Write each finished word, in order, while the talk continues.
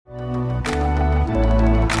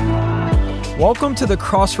Welcome to the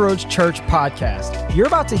Crossroads Church podcast. You're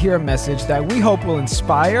about to hear a message that we hope will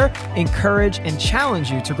inspire, encourage, and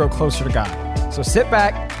challenge you to grow closer to God. So sit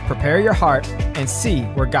back, prepare your heart, and see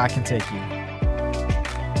where God can take you.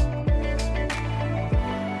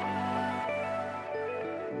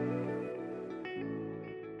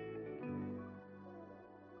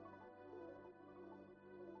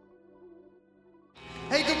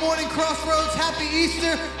 Hey, good morning, Crossroads. Happy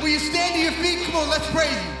Easter. Will you stand to your feet? Come on, let's praise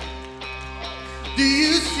Him. Do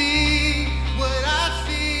you see what I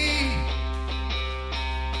see?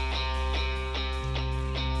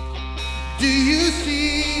 Do you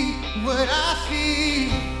see what I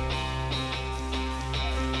see?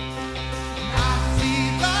 I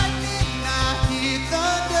see lightning, I hear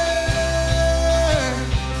thunder.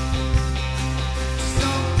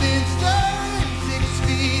 Something stirring 6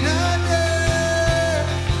 feet under.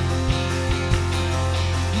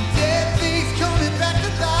 Dead things coming back to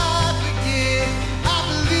life again. I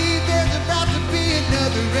believe there's about to be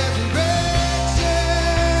another resurrection.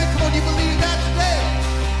 Come on, you believe that today?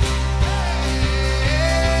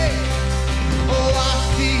 Hey. Oh, I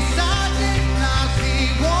see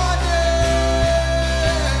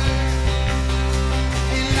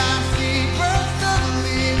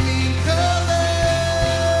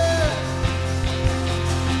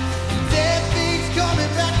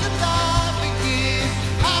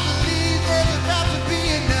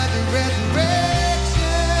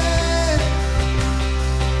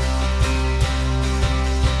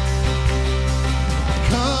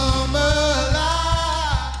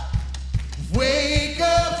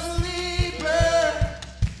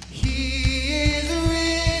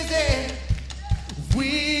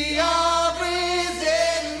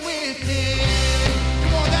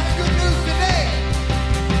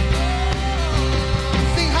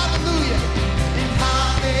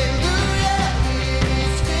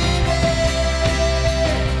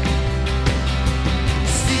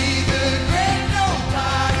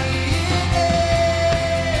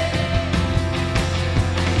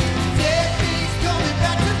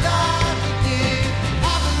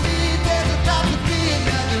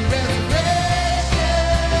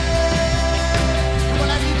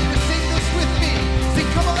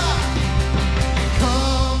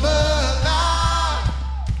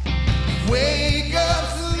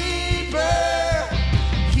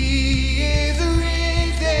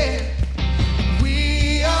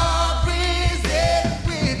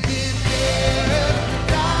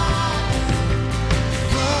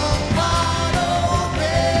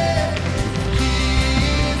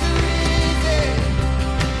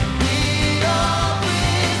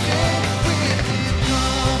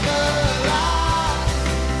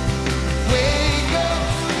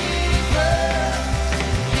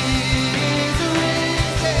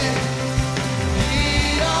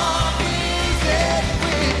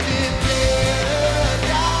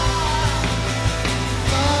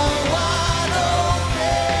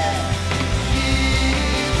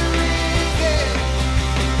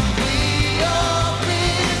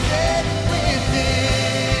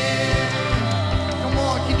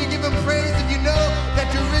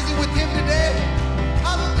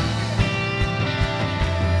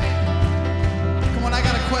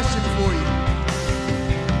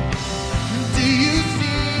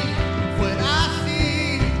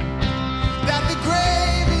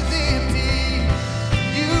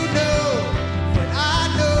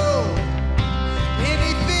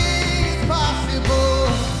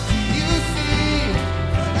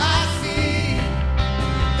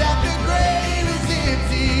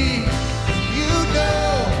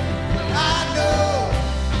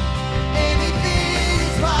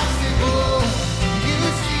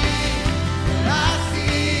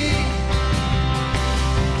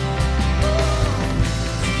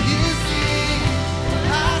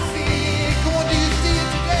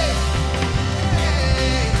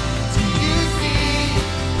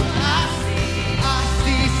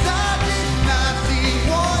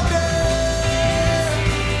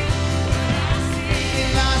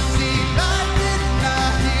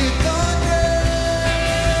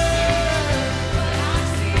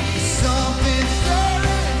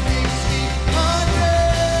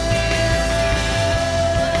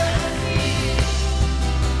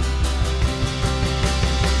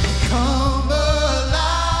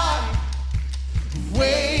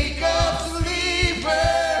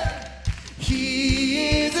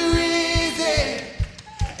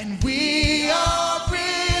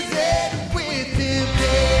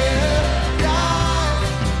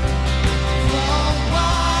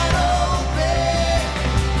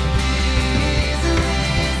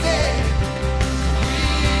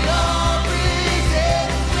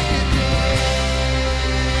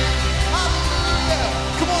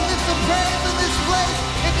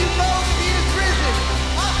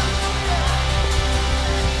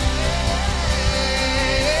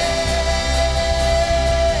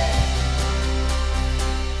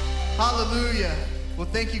Well,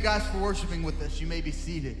 thank you guys for worshiping with us. You may be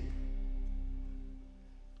seated.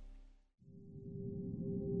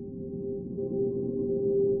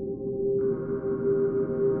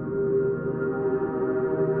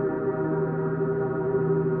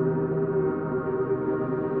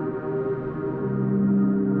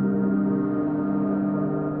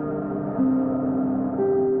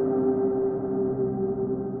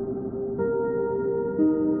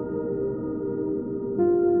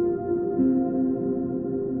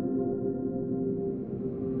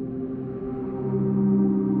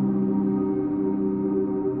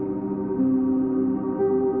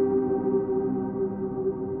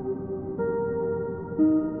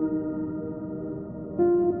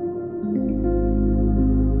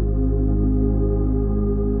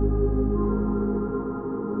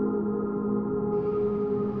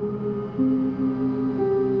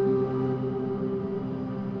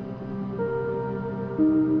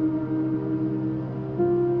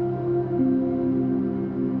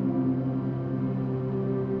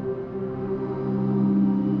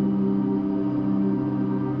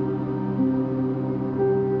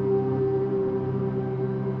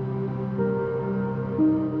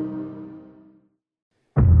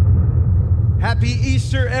 Happy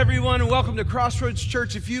Easter, everyone, and welcome to Crossroads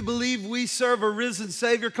Church. If you believe we serve a risen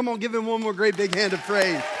Savior, come on, give him one more great big hand of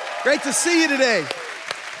praise. Great to see you today.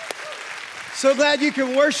 So glad you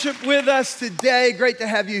can worship with us today. Great to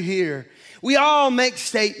have you here. We all make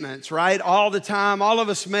statements, right? All the time. All of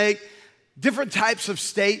us make different types of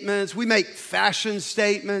statements. We make fashion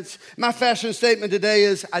statements. My fashion statement today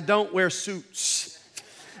is, I don't wear suits.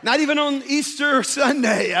 Not even on Easter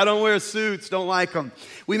Sunday, I don't wear suits, don't like them.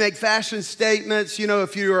 We make fashion statements. You know,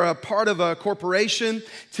 if you're a part of a corporation,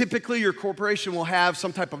 typically your corporation will have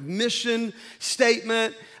some type of mission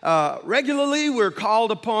statement. Regularly, we're called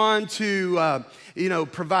upon to,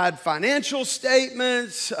 provide financial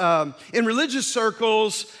statements. In religious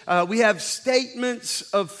circles, we have statements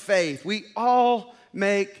of faith. We all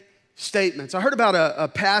make statements. I heard about a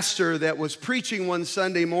pastor that was preaching one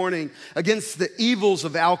Sunday morning against the evils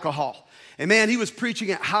of alcohol. And man, he was preaching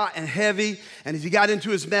it hot and heavy. And as he got into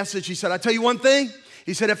his message, he said, I tell you one thing.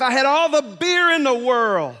 He said, if I had all the beer in the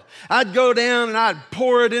world, I'd go down and I'd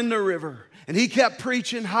pour it in the river. And he kept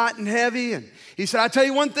preaching hot and heavy. And he said, I tell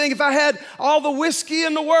you one thing, if I had all the whiskey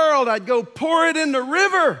in the world, I'd go pour it in the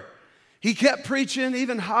river. He kept preaching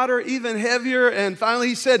even hotter, even heavier. And finally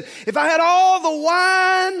he said, if I had all the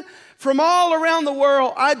wine from all around the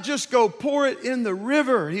world, I'd just go pour it in the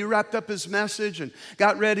river. He wrapped up his message and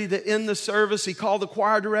got ready to end the service. He called the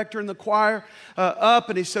choir director and the choir up,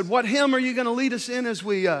 and he said, what hymn are you going to lead us in as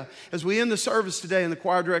we end the service today? And the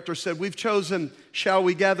choir director said, we've chosen Shall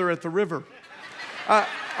We Gather at the River.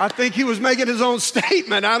 I think he was making his own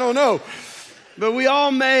statement. I don't know. But we all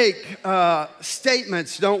make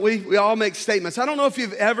statements, don't we? We all make statements. I don't know if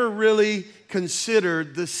you've ever really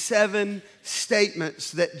considered the 7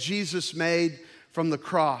 statements that Jesus made from the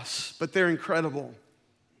cross, but they're incredible.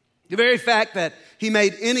 The very fact that he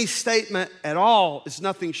made any statement at all is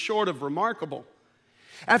nothing short of remarkable.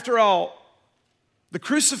 After all, the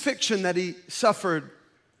crucifixion that he suffered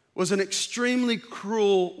was an extremely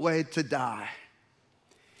cruel way to die.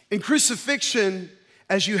 In crucifixion,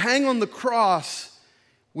 as you hang on the cross,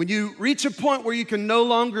 when you reach a point where you can no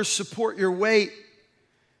longer support your weight,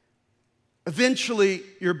 eventually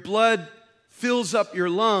your blood fills up your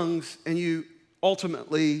lungs and you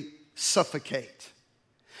ultimately suffocate.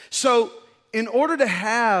 So in order to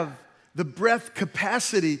have the breath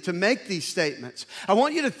capacity to make these statements, I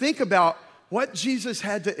want you to think about what Jesus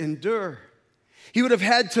had to endure. He would have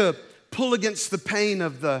had to pull against the pain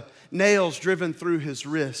of the nails driven through his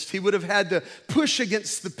wrist. He would have had to push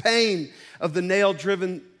against the pain of the nail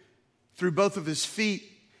driven through both of his feet.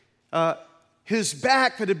 His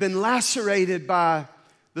back that had been lacerated by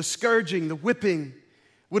the scourging, the whipping,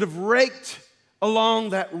 would have raked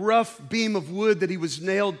along that rough beam of wood that he was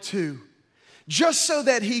nailed to, just so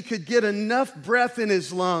that he could get enough breath in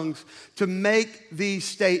his lungs to make these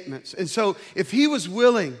statements. And so if he was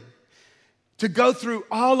willing to go through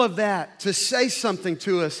all of that, to say something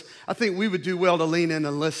to us, I think we would do well to lean in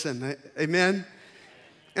and listen. Amen?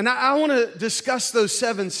 And I want to discuss those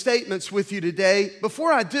 7 statements with you today.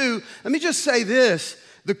 Before I do, let me just say this.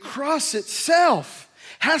 The cross itself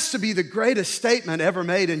has to be the greatest statement ever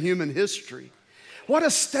made in human history. What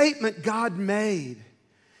a statement God made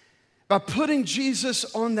by putting Jesus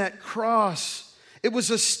on that cross. It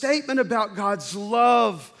was a statement about God's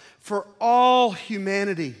love for all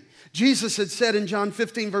humanity. Jesus had said in John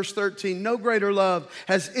 15, verse 13, no greater love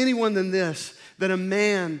has anyone than this, that a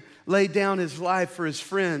man laid down his life for his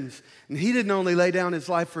friends. And he didn't only lay down his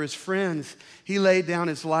life for his friends, he laid down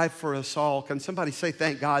his life for us all. Can somebody say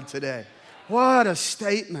thank God today? What a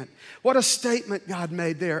statement. What a statement God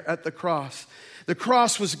made there at the cross. The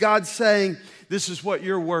cross was God saying, this is what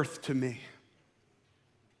you're worth to me.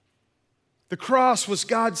 The cross was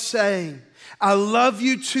God saying, I love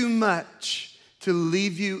you too much to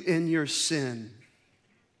leave you in your sin.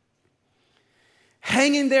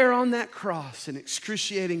 Hanging there on that cross in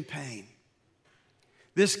excruciating pain,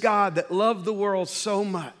 this God that loved the world so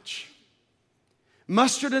much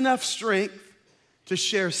mustered enough strength to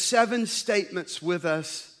share 7 statements with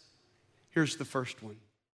us. Here's the first one.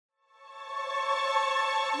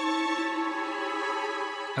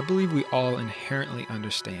 I believe we all inherently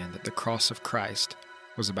understand that the cross of Christ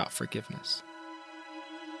was about forgiveness.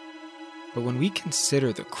 But when we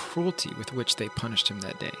consider the cruelty with which they punished him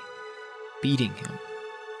that day, beating him,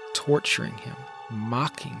 torturing him,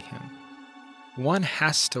 mocking him, one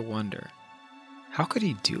has to wonder, how could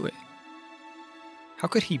he do it? How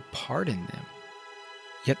could he pardon them?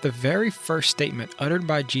 Yet the very first statement uttered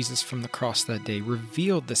by Jesus from the cross that day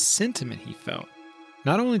revealed the sentiment he felt,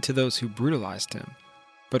 not only to those who brutalized him,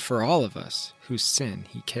 but for all of us whose sin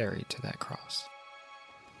he carried to that cross.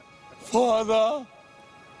 Father,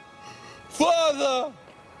 Father,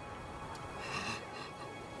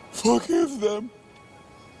 forgive them,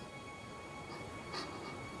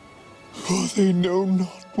 for they know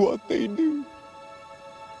not what they do.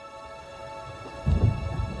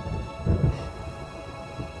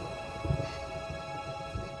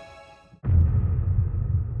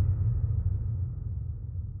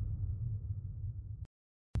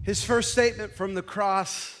 His first statement from the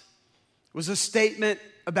cross was a statement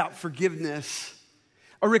about forgiveness,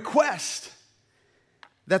 a request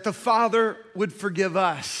that the Father would forgive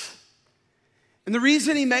us. And the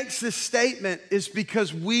reason he makes this statement is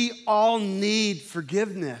because we all need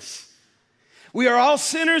forgiveness. We are all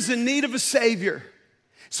sinners in need of a Savior.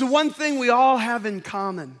 So one thing we all have in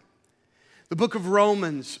common. The book of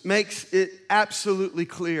Romans makes it absolutely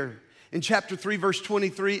clear. In chapter 3, verse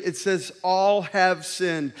 23, it says, all have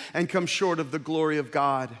sinned and come short of the glory of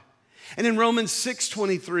God. And in Romans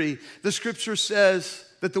 6:23, the scripture says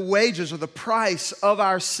that the wages or the price of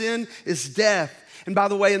our sin is death. And by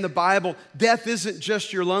the way, in the Bible, death isn't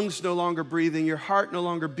just your lungs no longer breathing, your heart no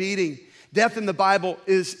longer beating. Death in the Bible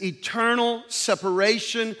is eternal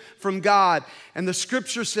separation from God. And the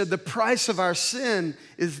scripture said the price of our sin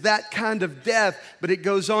is that kind of death, but it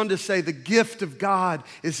goes on to say the gift of God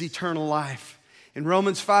is eternal life. In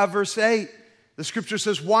Romans 5, verse 8, the scripture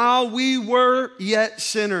says, while we were yet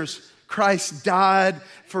sinners, Christ died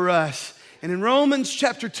for us. And in Romans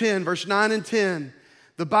chapter 10, verse 9 and 10,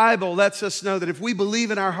 the Bible lets us know that if we believe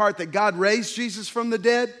in our heart that God raised Jesus from the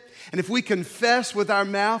dead, and if we confess with our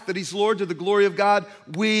mouth that he's Lord to the glory of God,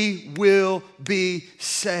 we will be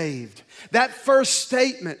saved. That first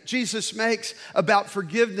statement Jesus makes about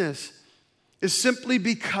forgiveness is simply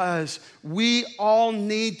because we all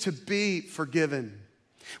need to be forgiven.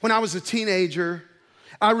 When I was a teenager,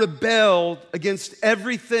 I rebelled against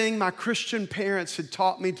everything my Christian parents had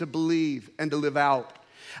taught me to believe and to live out.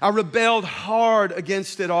 I rebelled hard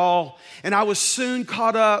against it all, and I was soon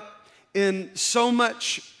caught up in so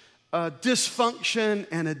much dysfunction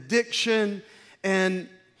and addiction, and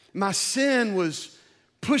my sin was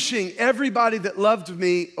pushing everybody that loved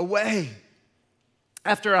me away.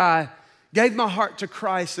 After I gave my heart to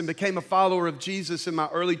Christ and became a follower of Jesus in my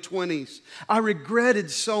early 20s, I regretted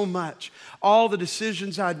so much all the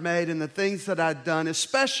decisions I'd made and the things that I'd done,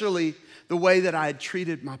 especially the way that I had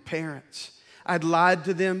treated my parents. I'd lied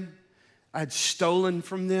to them, I'd stolen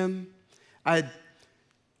from them, I'd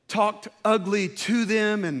talked ugly to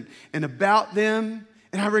them and about them.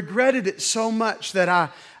 And I regretted it so much that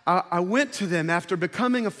I went to them after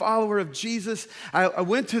becoming a follower of Jesus. I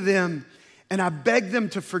went to them and I begged them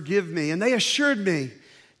to forgive me. And they assured me,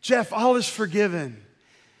 Jeff, all is forgiven.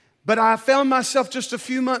 But I found myself just a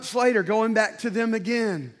few months later going back to them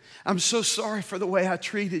again. I'm so sorry for the way I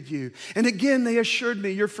treated you. And again, they assured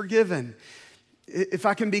me, you're forgiven. If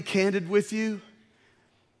I can be candid with you,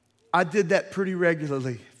 I did that pretty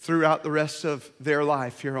regularly throughout the rest of their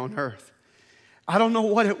life here on earth. I don't know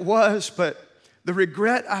what it was, but the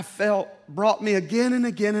regret I felt brought me again and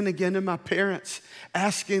again and again to my parents,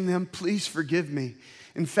 asking them, please forgive me.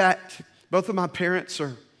 In fact, both of my parents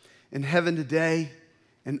are in heaven today,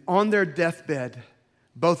 and on their deathbed,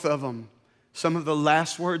 both of them, some of the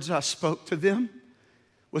last words I spoke to them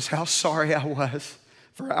was how sorry I was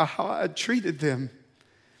for how I treated them.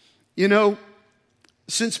 You know,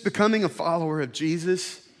 since becoming a follower of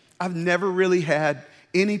Jesus, I've never really had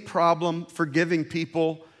any problem forgiving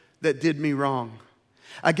people that did me wrong.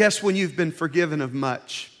 I guess when you've been forgiven of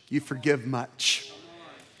much, you forgive much.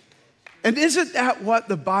 And isn't that what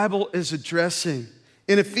the Bible is addressing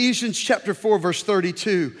in Ephesians chapter 4, verse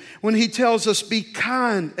 32, when he tells us, be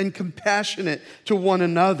kind and compassionate to one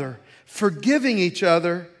another, forgiving each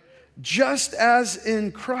other, just as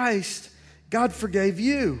in Christ God forgave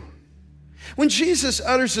you. When Jesus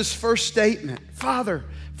utters his first statement, Father,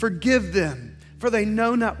 forgive them, for they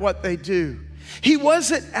know not what they do, he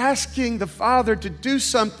wasn't asking the Father to do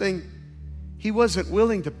something he wasn't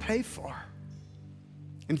willing to pay for.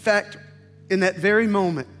 In fact, in that very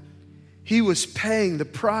moment, he was paying the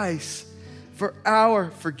price for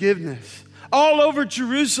our forgiveness. All over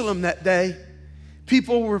Jerusalem that day,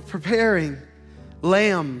 people were preparing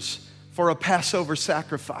lambs for a Passover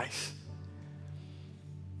sacrifice.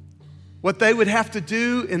 What they would have to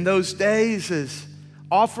do in those days is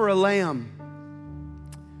offer a lamb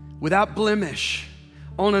without blemish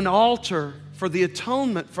on an altar for the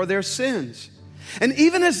atonement for their sins. And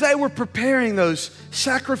even as they were preparing those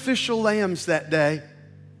sacrificial lambs that day,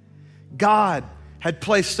 God had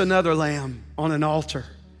placed another lamb on an altar.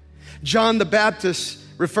 John the Baptist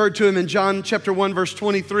referred to him in John chapter 1, verse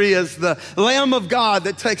 23 as the Lamb of God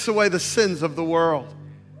that takes away the sins of the world.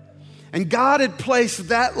 And God had placed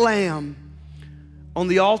that lamb on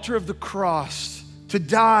the altar of the cross to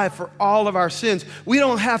die for all of our sins. We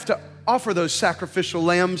don't have to offer those sacrificial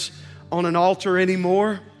lambs on an altar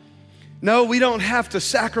anymore. No, we don't have to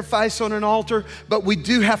sacrifice on an altar, but we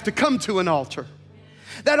do have to come to an altar.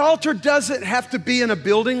 That altar doesn't have to be in a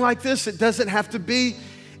building like this. It doesn't have to be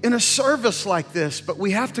in a service like this, but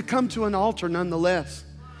we have to come to an altar nonetheless.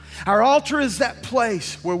 Our altar is that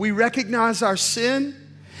place where we recognize our sin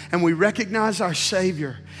and we recognize our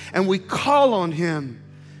Savior and we call on him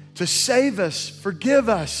to save us, forgive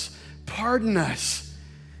us, pardon us.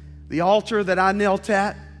 The altar that I knelt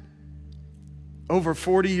at over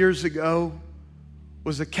 40 years ago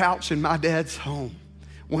was a couch in my dad's home.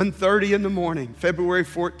 1:30 in the morning, February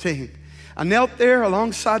 14th. I knelt there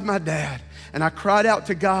alongside my dad and I cried out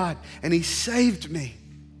to God and he saved me.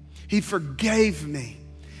 He forgave me.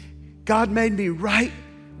 God made me right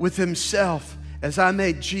with himself as I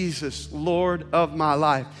made Jesus Lord of my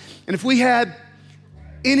life. And if we had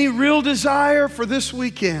any real desire for this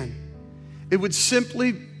weekend, it would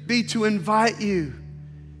simply be to invite you,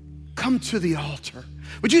 come to the altar.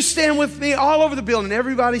 Would you stand with me all over the building?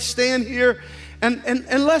 Everybody stand here and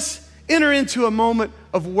let's enter into a moment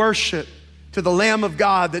of worship to the Lamb of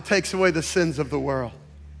God that takes away the sins of the world.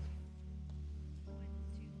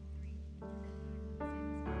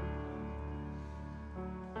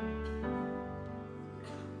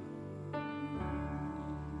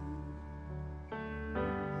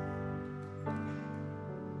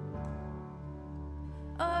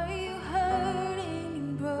 Are you hurting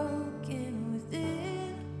and broken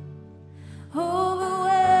within?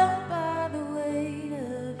 Overwhelmed by the weight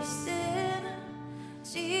of your sin?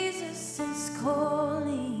 Jesus is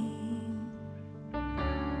calling.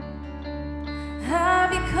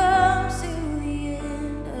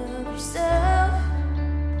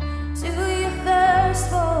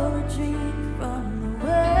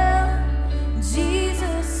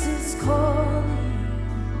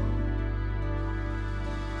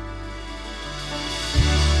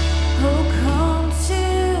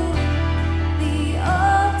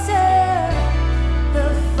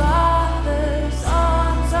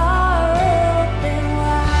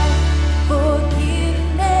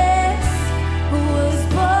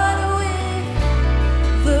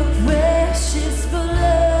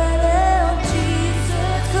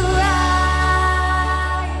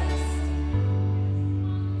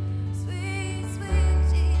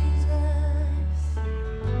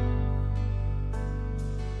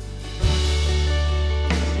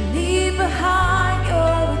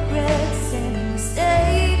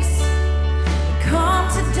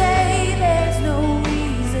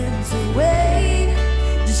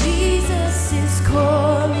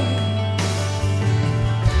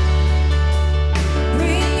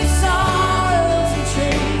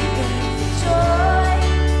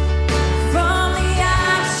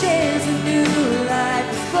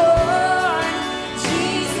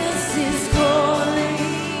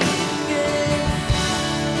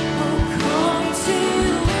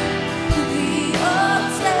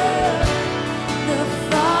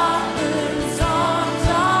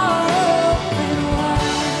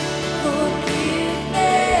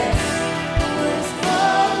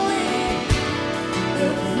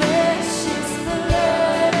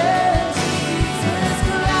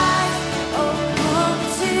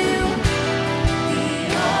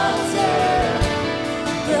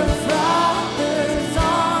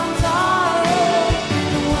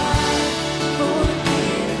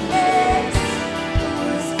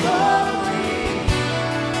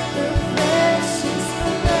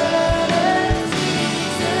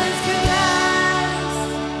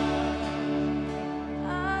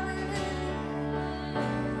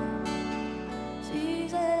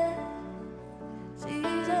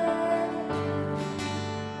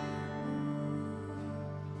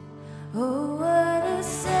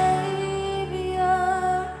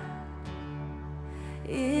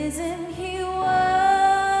 Isn't he wonderful?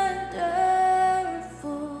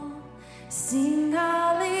 Sing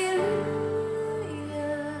hallelujah.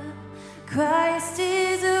 Christ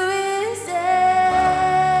is risen.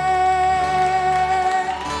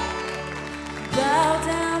 Bow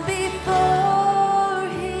down before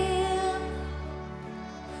him,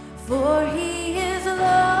 for he is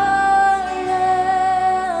Lord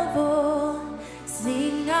of all.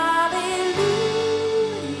 Sing hallelujah.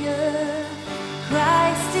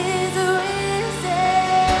 Christ is risen.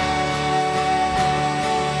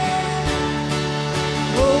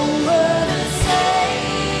 Oh, what a Savior.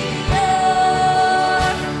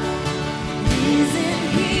 Isn't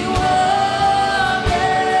he wonderful?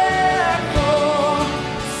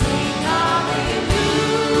 Sing hallelujah.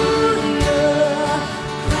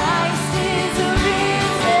 Christ is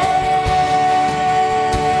risen.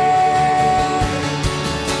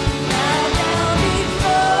 Bow down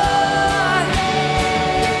before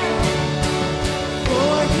him,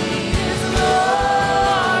 for he is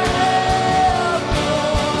Lord of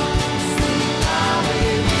all. Sing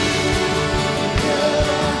hallelujah.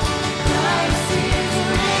 Christ is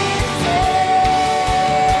risen.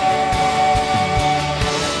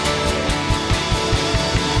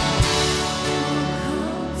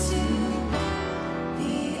 Come to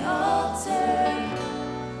the altar.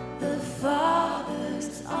 The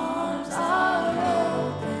Father's arms are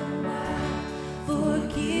open wide.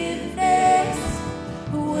 Forgiveness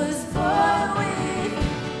was bought with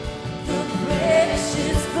the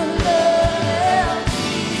precious blood of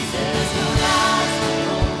Jesus Christ.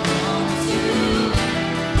 Come to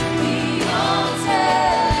the altar.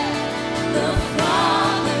 The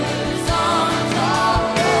Father's arms are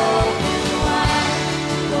open wide.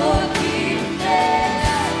 Forgiveness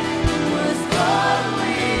was bought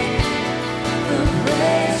with the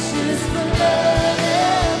precious blood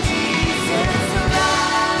of Jesus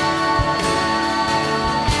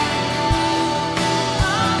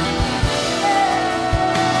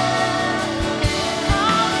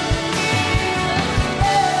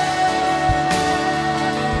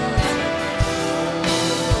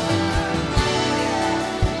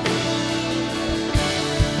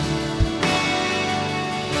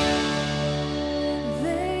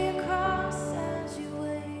Lay your cross as you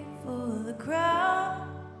wait for the crowd.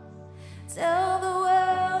 Tell the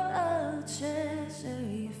world of treasure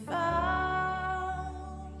you found.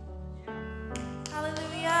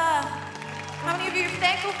 Hallelujah. How many of you are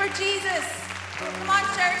thankful for Jesus? Come on,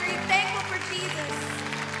 church. Are you thankful for Jesus?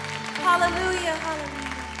 Hallelujah.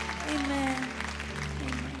 Hallelujah. Amen.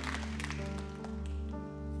 Amen.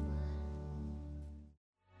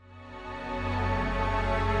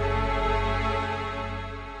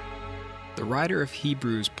 The writer of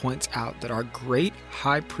Hebrews points out that our great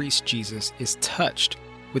high priest Jesus is touched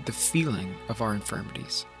with the feeling of our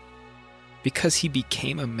infirmities. Because he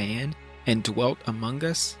became a man and dwelt among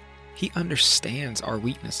us, he understands our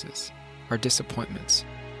weaknesses, our disappointments,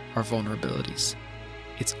 our vulnerabilities.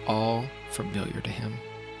 It's all familiar to him.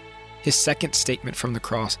 His second statement from the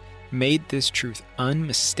cross made this truth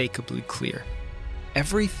unmistakably clear.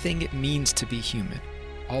 Everything it means to be human,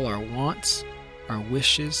 all our wants, our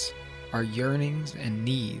wishes, our yearnings and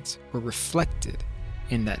needs were reflected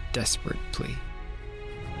in that desperate plea.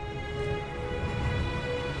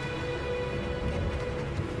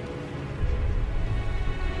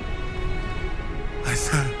 I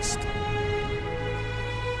thirst.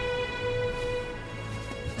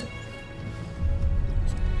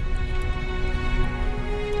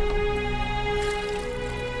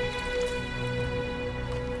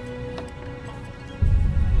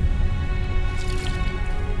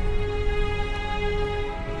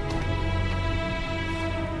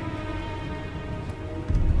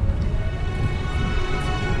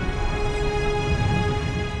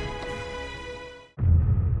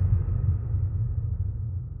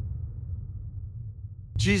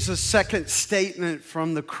 Jesus' second statement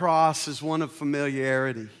from the cross is one of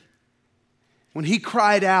familiarity. When he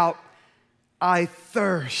cried out, "I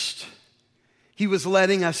thirst," he was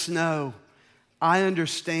letting us know, I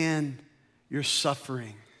understand your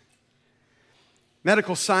suffering.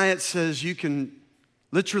 Medical science says you can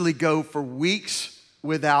literally go for weeks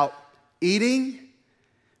without eating,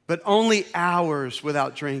 but only hours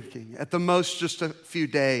without drinking, at the most just a few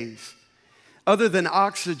days. Other than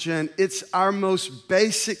oxygen, it's our most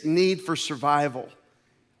basic need for survival.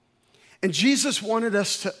 And Jesus wanted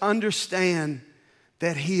us to understand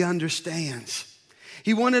that he understands.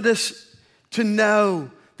 He wanted us to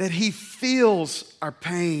know that he feels our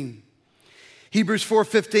pain. Hebrews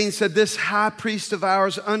 4:15 said, "This high priest of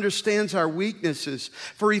ours understands our weaknesses,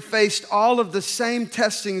 for he faced all of the same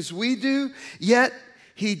testings we do, yet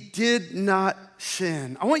he did not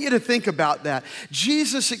sin. I want you to think about that.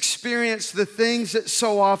 Jesus experienced the things that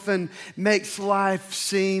so often makes life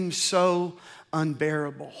seem so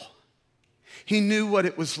unbearable. He knew what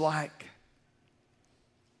it was like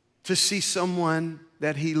to see someone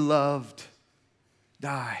that he loved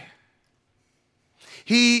die.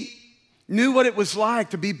 He knew what it was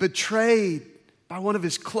like to be betrayed by one of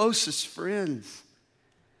his closest friends.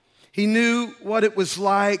 He knew what it was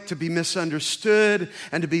like to be misunderstood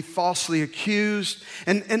and to be falsely accused.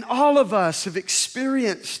 And all of us have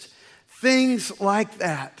experienced things like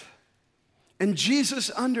that. And Jesus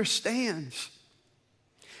understands.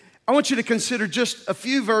 I want you to consider just a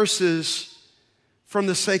few verses from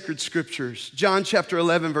the sacred scriptures. John chapter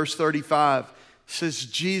 11, verse 35 says,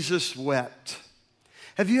 Jesus wept.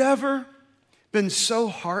 Have you ever been so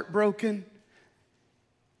heartbroken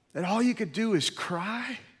that all you could do is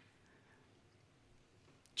cry?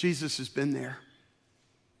 Jesus has been there.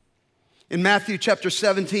 In Matthew chapter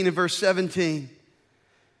 17 and verse 17,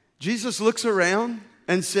 Jesus looks around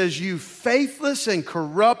and says, you faithless and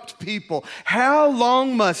corrupt people, how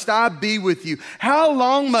long must I be with you? How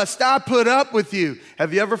long must I put up with you?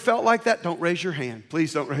 Have you ever felt like that? Don't raise your hand.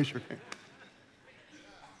 Please don't raise your hand.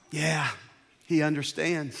 Yeah, he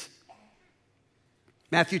understands.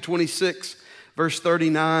 Matthew 26, verse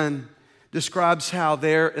 39 describes how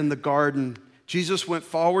there in the garden, Jesus went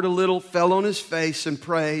forward a little, fell on his face and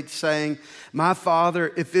prayed, saying, my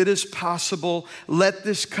Father, if it is possible, let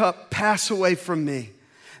this cup pass away from me.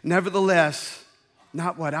 Nevertheless,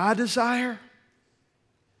 not what I desire,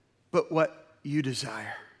 but what you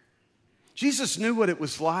desire. Jesus knew what it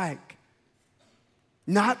was like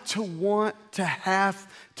not to want to have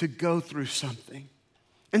to go through something.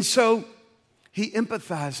 And so he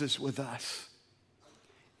empathizes with us.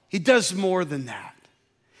 He does more than that.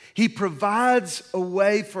 He provides a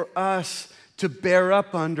way for us to bear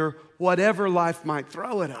up under whatever life might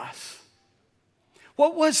throw at us.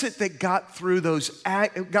 What was it that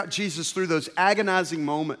got Jesus through those agonizing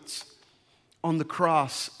moments on the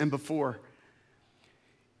cross and before?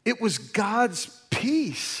 It was God's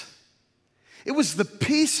peace. It was the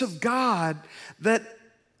peace of God that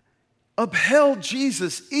upheld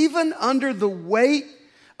Jesus even under the weight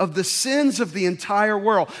of the sins of the entire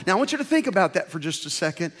world. Now, I want you to think about that for just a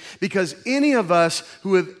second, because any of us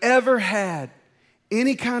who have ever had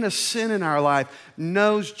any kind of sin in our life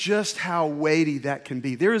knows just how weighty that can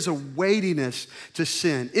be. There is a weightiness to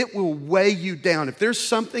sin. It will weigh you down. If there's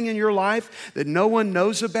something in your life that no one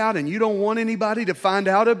knows about and you don't want anybody to find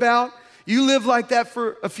out about, you live like that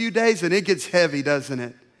for a few days and it gets heavy, doesn't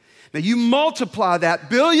it? Now you multiply that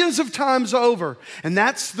billions of times over, and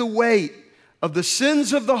that's the weight of the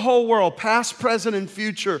sins of the whole world, past, present, and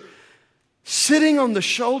future, sitting on the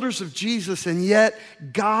shoulders of Jesus, and yet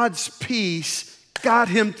God's peace got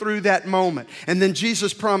him through that moment. And then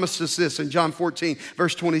Jesus promised us this in John 14,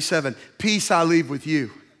 verse 27, peace I leave with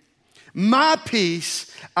you. My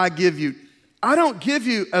peace I give you. I don't give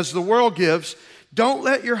you as the world gives. Don't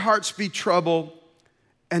let your hearts be troubled,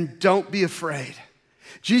 and don't be afraid.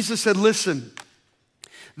 Jesus said, listen,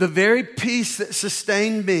 the very peace that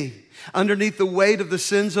sustained me underneath the weight of the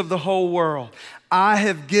sins of the whole world, I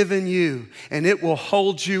have given you, and it will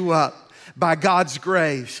hold you up by God's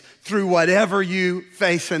grace through whatever you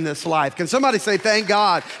face in this life. Can somebody say thank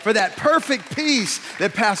God for that perfect peace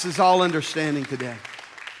that passes all understanding today?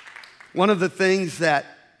 One of the things that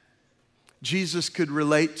Jesus could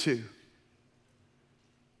relate to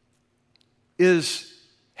is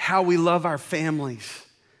how we love our families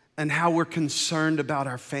and how we're concerned about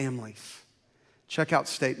our families. Check out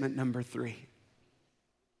statement number 3.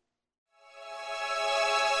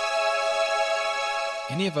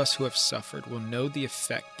 Any of us who have suffered will know the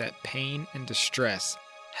effect that pain and distress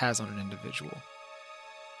has on an individual.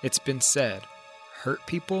 It's been said, hurt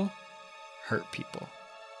people,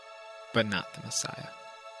 but not the Messiah.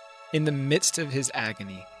 In the midst of his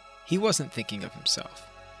agony, he wasn't thinking of himself.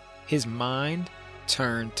 His mind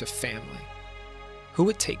turned to family. Who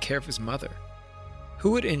would take care of his mother?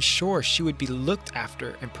 Who would ensure she would be looked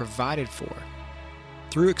after and provided for?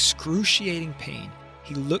 Through excruciating pain,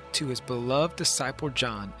 he looked to his beloved disciple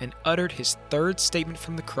John and uttered his third statement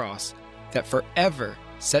from the cross that forever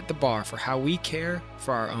set the bar for how we care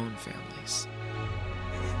for our own families.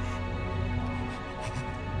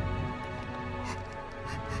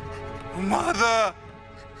 Mother,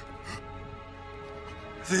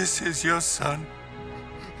 this is your son.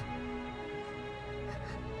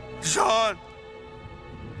 John,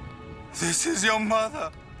 this is your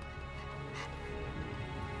mother.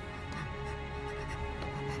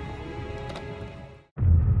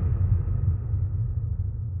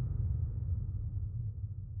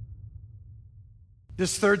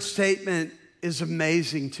 This third statement is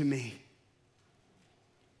amazing to me.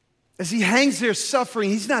 As he hangs there suffering,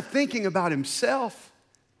 he's not thinking about himself.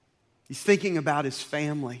 He's thinking about his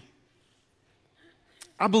family.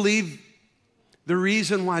 I believe the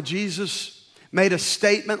reason why Jesus made a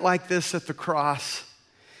statement like this at the cross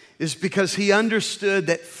is because he understood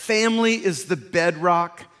that family is the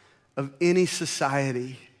bedrock of any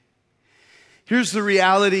society. Here's the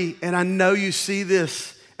reality, and I know you see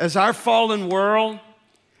this. As our fallen world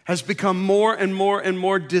has become more and more and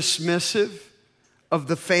more dismissive of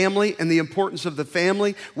the family and the importance of the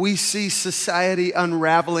family, we see society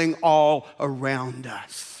unraveling all around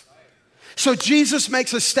us. So Jesus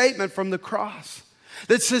makes a statement from the cross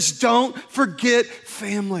that says, don't forget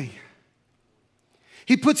family.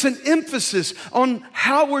 He puts an emphasis on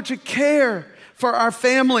how we're to care for our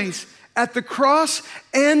families at the cross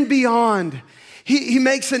and beyond. He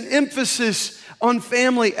makes an emphasis on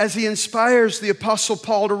family as he inspires the Apostle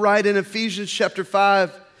Paul to write in Ephesians chapter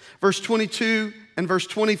 5, verse 22 and verse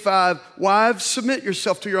 25, wives, submit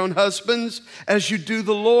yourself to your own husbands as you do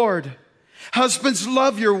the Lord. Husbands,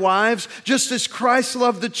 love your wives just as Christ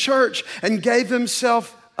loved the church and gave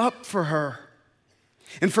himself up for her.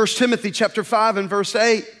 In 1 Timothy chapter 5 and verse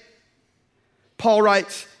 8, Paul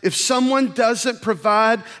writes, if someone doesn't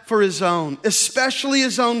provide for his own, especially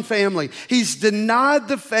his own family, he's denied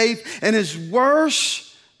the faith and is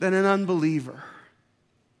worse than an unbeliever.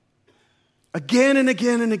 Again and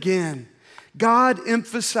again and again, God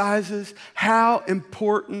emphasizes how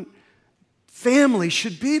important family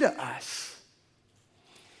should be to us.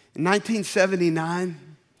 In 1979,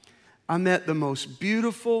 I met the most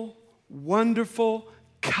beautiful, wonderful,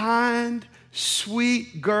 kind,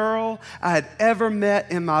 sweet girl I had ever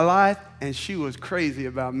met in my life, and she was crazy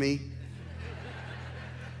about me.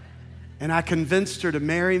 And I convinced her to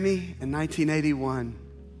marry me in 1981.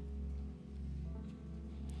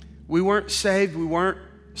 We weren't saved, we weren't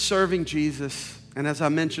serving Jesus, and as I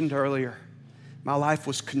mentioned earlier, my life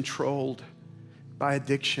was controlled by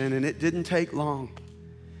addiction, and it didn't take long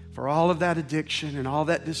for all of that addiction and all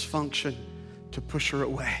that dysfunction to push her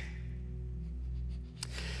away.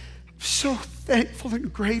 So thankful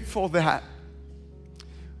and grateful that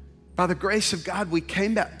by the grace of God, we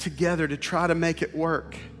came back together to try to make it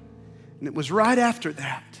work. And it was right after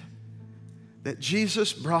that that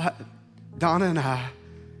Jesus brought Donna and I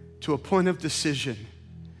to a point of decision.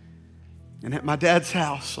 And at my dad's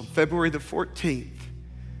house on February the 14th,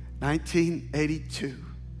 1982,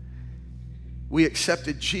 we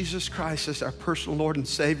accepted Jesus Christ as our personal Lord and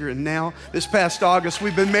Savior. And now, this past August,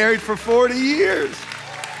 we've been married for 40 years.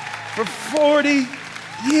 For 40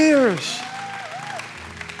 years.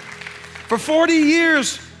 For 40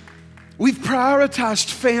 years, we've prioritized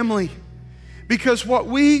family because what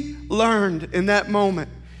we learned in that moment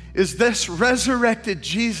is this resurrected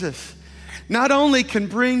Jesus not only can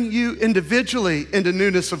bring you individually into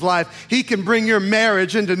newness of life, he can bring your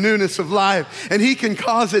marriage into newness of life, and he can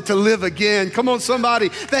cause it to live again. Come on, somebody.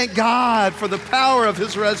 Thank God for the power of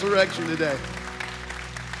his resurrection today.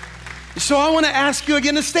 So I want to ask you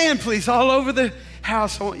again to stand, please, all over the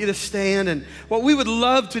house. I want you to stand. And what we would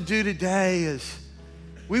love to do today is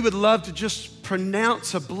we would love to just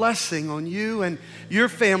pronounce a blessing on you and your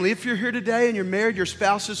family. If you're here today and you're married, your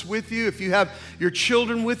spouse is with you, if you have your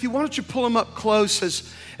children with you, why don't you pull them up close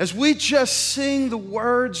as we just sing the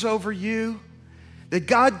words over you that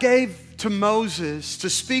God gave to Moses to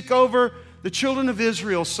speak over the children of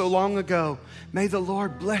Israel so long ago. May the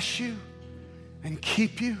Lord bless you and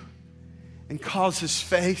keep you and cause his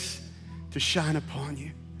face to shine upon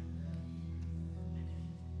you.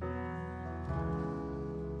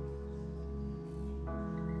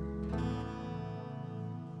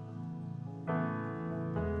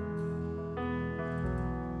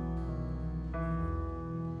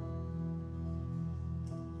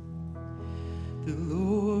 The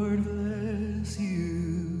Lord bless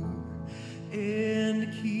you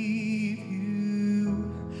and keep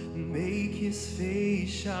you, make his face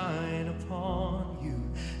shine upon you,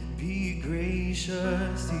 and be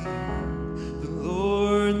gracious to you. The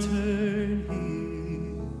Lord turn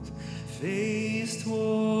his face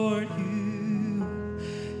toward you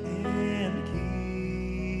and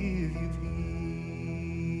give you peace.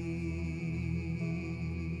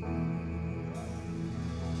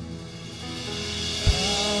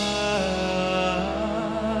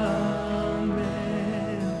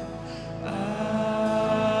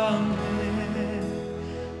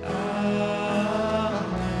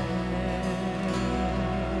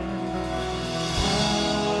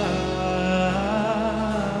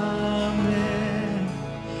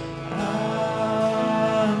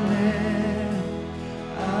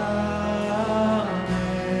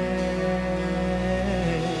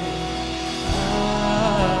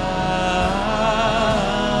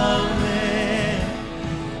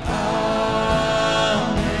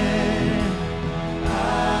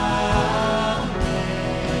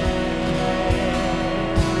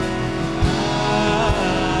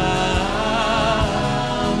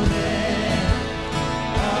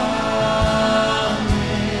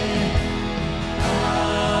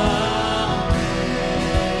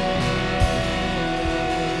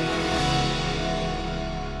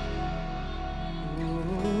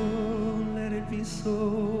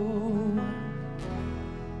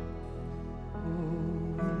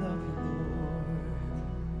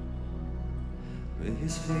 May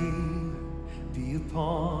his favor be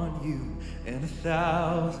upon you and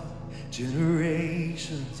 1,000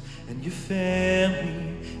 generations, and your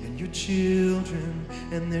family, and your children,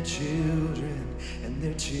 and their children, and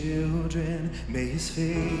their children. May his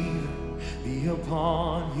favor be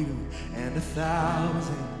upon you and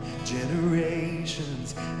 1,000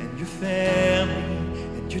 generations, and your family,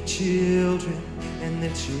 and your children, and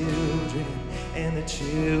their children, and their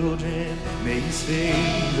children. May his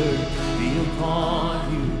favor be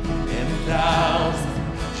upon you and 1,000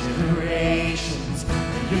 generations,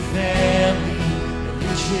 and your family, and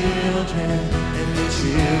your children, and their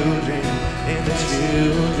children, and their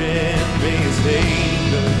children. May his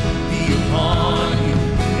favor be upon you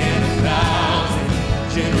and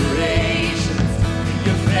 1,000 generations, and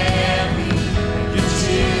your family, and your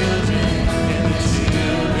children, and their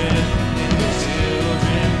children, and their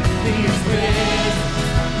children. May his presence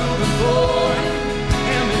go before you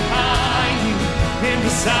and behind you and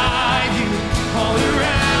beside you, all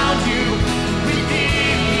around you,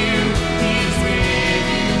 within you. He is with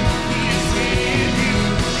you, he is with you,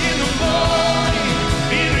 in the morning,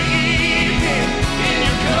 in the evening, in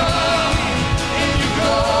your coming, in your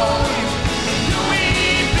going, in your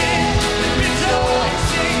weeping, and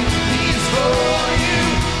rejoicing. He is for you,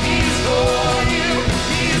 he is for you,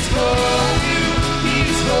 he is for you, he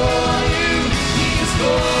is for you, he is for you, he is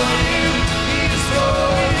for you,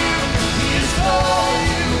 he is for you, he is for you.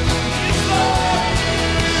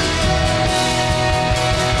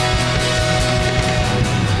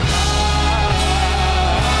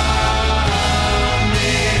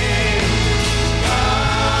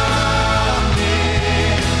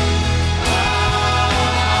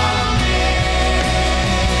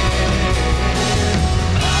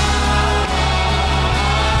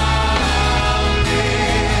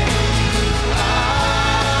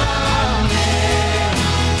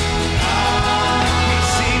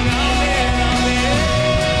 Sing amen, amen.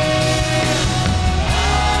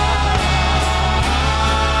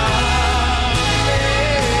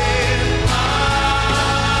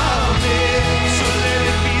 So let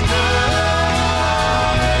it be done.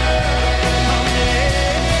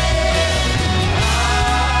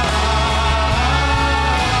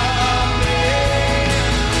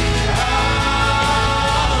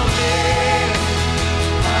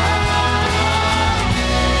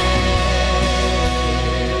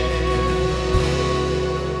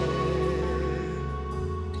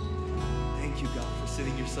 Thank you, God, for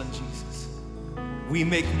sending your son Jesus. We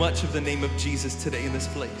make much of the name of Jesus today in this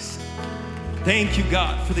place. Thank you,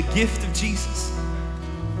 God, for the gift of Jesus.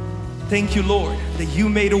 Thank you, Lord, that you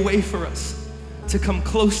made a way for us to come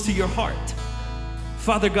close to your heart.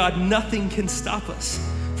 Father God, nothing can stop us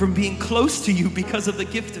from being close to you because of the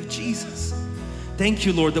gift of Jesus. Thank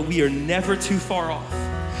you, Lord, that we are never too far off.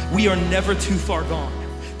 We are never too far gone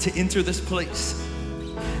to enter this place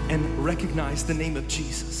and recognize the name of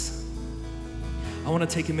Jesus. I want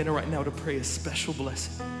to take a minute right now to pray a special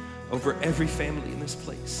blessing over every family in this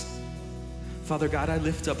place. Father God, I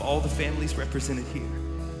lift up all the families represented here.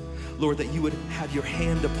 Lord, that you would have your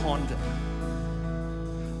hand upon them.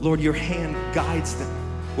 Lord, your hand guides them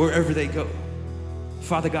wherever they go.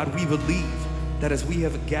 Father God, we believe that as we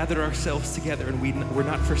have gathered ourselves together and we're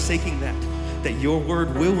not forsaking that your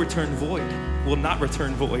word will return void, will not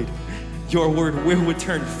return void. Your word will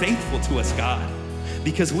return faithful to us, God,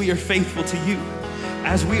 because we are faithful to you.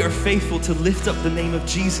 As we are faithful to lift up the name of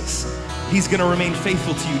Jesus, he's gonna remain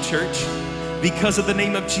faithful to you, church, because of the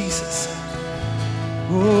name of Jesus.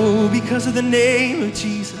 Oh, because of the name of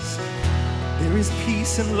Jesus, there is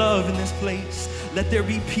peace and love in this place. Let there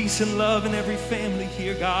be peace and love in every family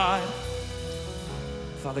here, God.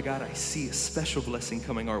 Father God, I see a special blessing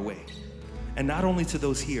coming our way. And not only to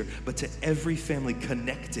those here, but to every family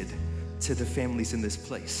connected to the families in this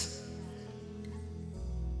place.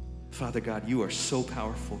 Father God, you are so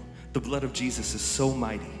powerful. The blood of Jesus is so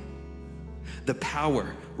mighty. The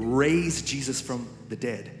power raised Jesus from the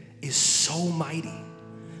dead is so mighty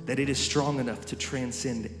that it is strong enough to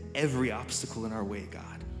transcend every obstacle in our way,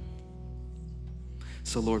 God.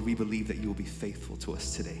 So Lord, we believe that you will be faithful to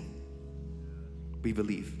us today. We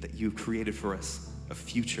believe that you've created for us a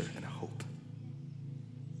future and a hope.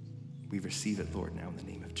 We receive it, Lord, now in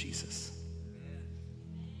the name of Jesus.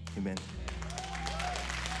 Amen.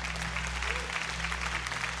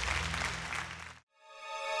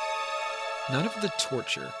 None of the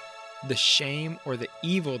torture, the shame, or the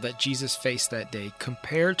evil that Jesus faced that day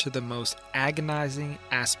compared to the most agonizing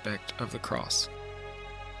aspect of the cross.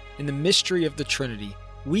 In the mystery of the Trinity,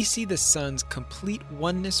 we see the Son's complete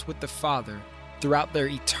oneness with the Father throughout their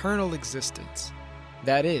eternal existence.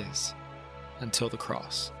 That is, until the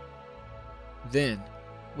cross. Then,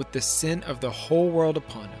 with the sin of the whole world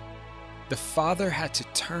upon him, the Father had to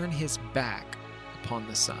turn his back upon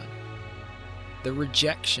the Son. The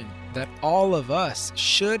rejection that all of us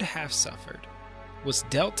should have suffered was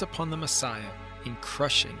dealt upon the Messiah in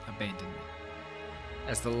crushing abandonment.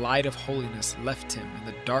 As the light of holiness left him in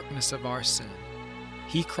the darkness of our sin,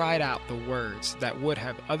 he cried out the words that would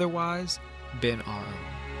have otherwise been our own.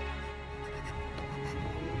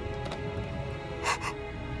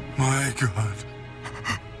 My God.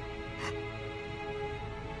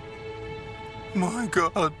 My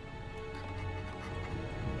God.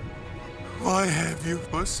 Why have you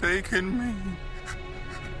forsaken me?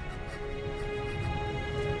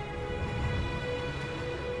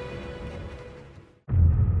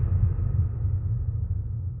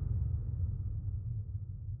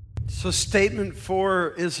 So statement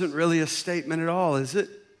 4 isn't really a statement at all, is it?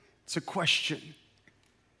 It's a question.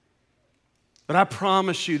 But I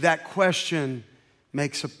promise you that question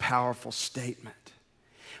makes a powerful statement.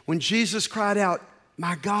 When Jesus cried out,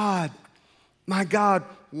 my God,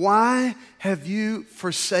 why have you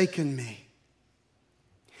forsaken me?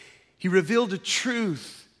 He revealed a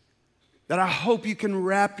truth that I hope you can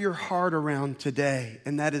wrap your heart around today,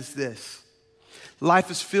 and that is this. Life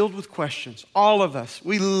is filled with questions. All of us,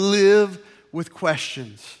 we live with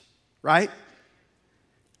questions, right?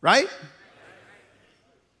 Right?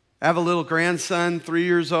 I have a little grandson, 3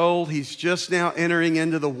 years old. He's just now entering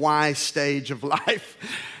into the why stage of life.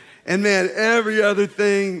 And man, every other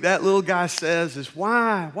thing that little guy says is,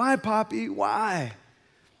 why? Why, Poppy? Why?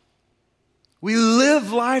 We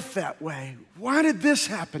live life that way. Why did this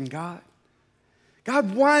happen, God?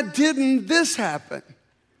 God, why didn't this happen?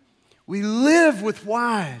 We live with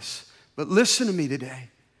whys. But listen to me today.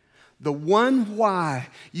 The one why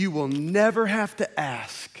you will never have to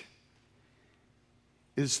ask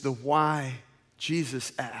is the why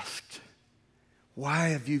Jesus asked. Why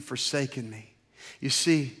have you forsaken me? You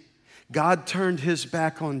see, God turned his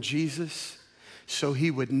back on Jesus so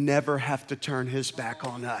he would never have to turn his back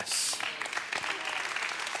on us.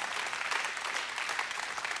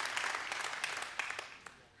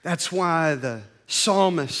 That's why the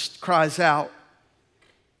psalmist cries out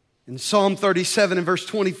in Psalm 37 and verse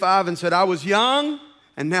 25 and said, I was young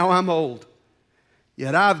and now I'm old,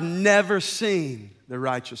 yet I've never seen the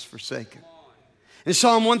righteous forsaken. In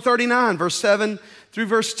Psalm 139, verse 7 through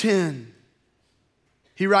verse 10,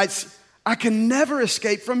 he writes, I can never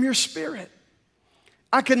escape from your spirit.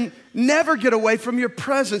 I can never get away from your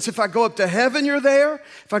presence. If I go up to heaven, you're there.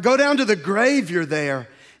 If I go down to the grave, you're there.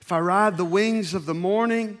 If I ride the wings of the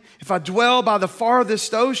morning, if I dwell by the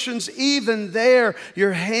farthest oceans, even there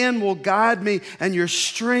your hand will guide me and your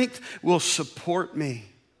strength will support me.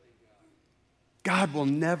 God will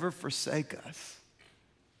never forsake us.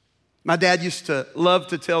 My dad used to love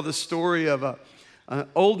to tell the story of an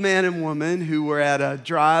old man and woman who were at a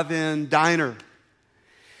drive-in diner.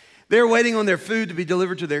 They were waiting on their food to be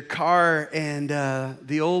delivered to their car, and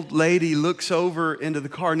the old lady looks over into the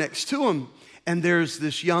car next to them, and there's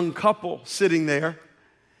this young couple sitting there.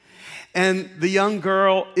 And the young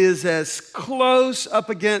girl is as close up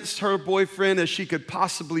against her boyfriend as she could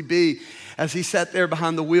possibly be as he sat there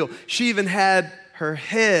behind the wheel. She even had her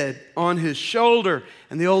head on his shoulder.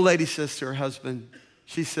 And the old lady says to her husband,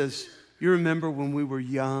 she says, you remember when we were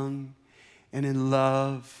young and in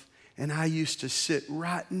love, and I used to sit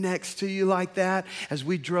right next to you like that as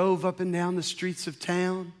we drove up and down the streets of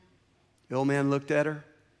town? The old man looked at her,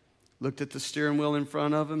 looked at the steering wheel in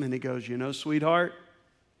front of him, and he goes, you know, sweetheart,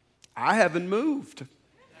 I haven't moved.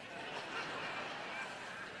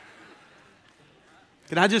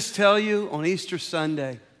 Can I just tell you, on Easter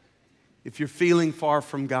Sunday, if you're feeling far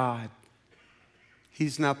from God,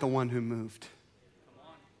 he's not the one who moved.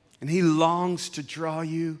 And he longs to draw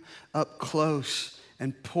you up close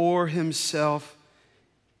and pour himself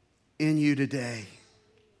in you today.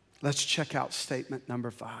 Let's check out statement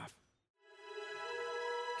number 5.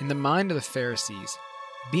 In the mind of the Pharisees,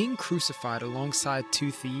 being crucified alongside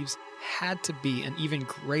 2 thieves had to be an even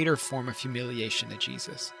greater form of humiliation to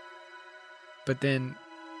Jesus. But then,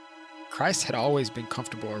 Christ had always been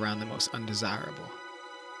comfortable around the most undesirable.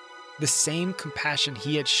 The same compassion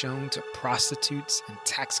he had shown to prostitutes and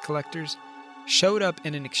tax collectors showed up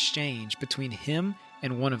in an exchange between him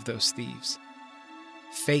and one of those thieves.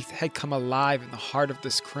 Faith had come alive in the heart of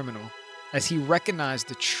this criminal as he recognized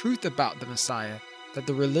the truth about the Messiah that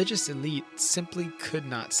the religious elite simply could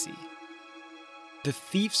not see. The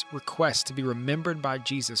thief's request to be remembered by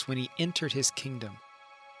Jesus when he entered his kingdom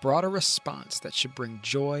brought a response that should bring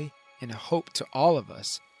joy and hope to all of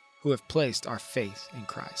us who have placed our faith in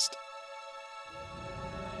Christ.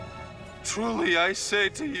 Truly I say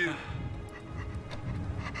to you,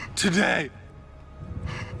 Today,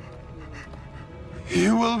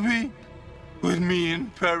 you will be with me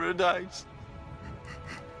in paradise.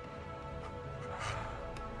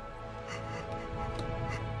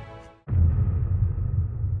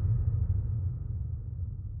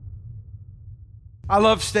 I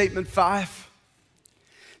love statement 5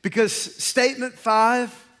 because statement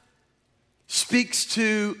 5 speaks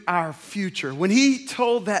to our future. When he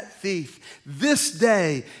told that thief, "This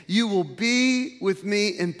day you will be with me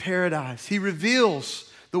in paradise," he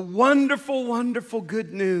reveals the wonderful, wonderful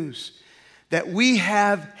good news that we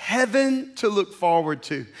have heaven to look forward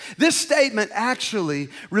to. This statement actually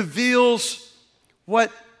reveals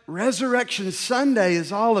what Resurrection Sunday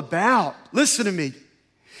is all about. Listen to me.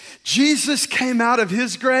 Jesus came out of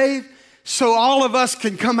his grave so all of us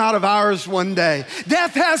can come out of ours one day.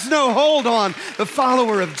 Death has no hold on the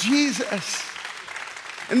follower of Jesus.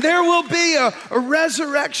 And there will be a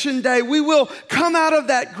resurrection day. We will come out of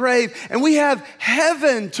that grave and we have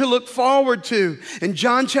heaven to look forward to. In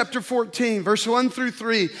John chapter 14, verse 1 through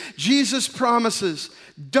 3, Jesus promises,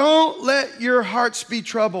 "Don't let your hearts be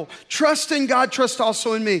troubled. Trust in God, trust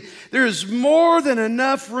also in me. There is more than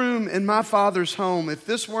enough room in my Father's home. If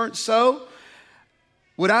this weren't so,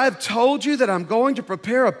 would I have told you that I'm going to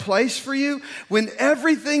prepare a place for you? When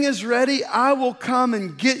everything is ready, I will come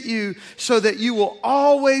and get you so that you will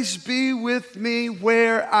always be with me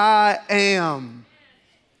where I am."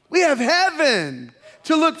 We have heaven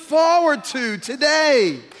to look forward to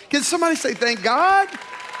today. Can somebody say, "Thank God"?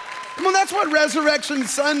 Come on, that's what Resurrection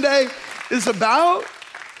Sunday is about.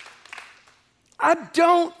 I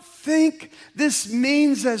don't think this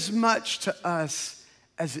means as much to us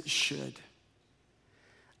as it should.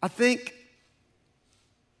 I think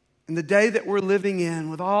in the day that we're living in,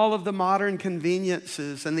 with all of the modern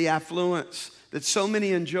conveniences and the affluence that so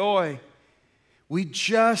many enjoy, we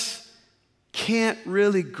just can't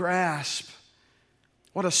really grasp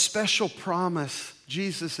what a special promise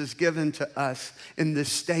Jesus has given to us in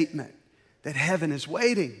this statement that heaven is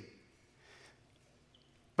waiting.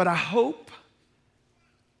 But I hope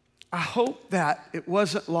that it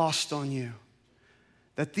wasn't lost on you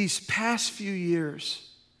that these past few years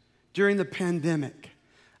during the pandemic,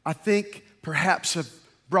 I think perhaps have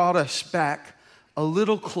brought us back a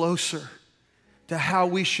little closer to how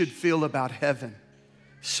we should feel about heaven.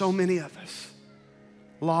 So many of us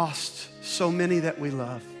lost so many that we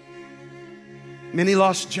love. Many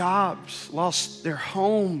lost jobs, lost their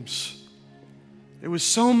homes. There was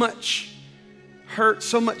so much hurt,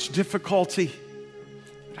 so much difficulty.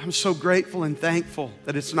 But I'm so grateful and thankful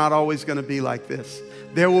that it's not always going to be like this.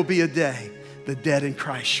 There will be a day the dead in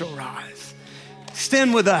Christ shall rise.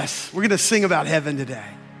 Stand with us. We're going to sing about heaven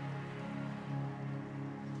today.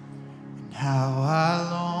 How I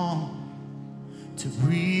long to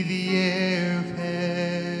breathe the air of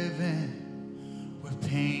heaven, where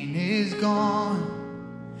pain is gone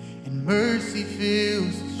and mercy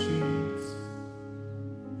fills the streets,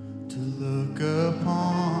 to look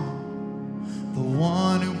upon the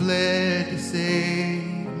one who bled to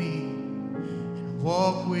save me and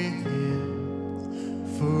walk with him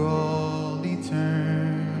for all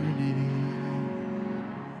eternity.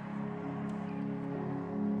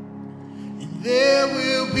 And there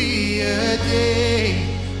will be a day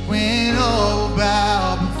when all will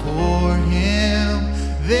bow before him.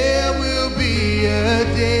 There will be a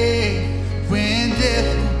day when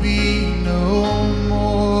death will be no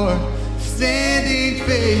more. Standing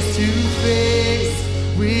face to face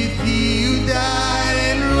with he who died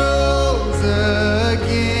and rose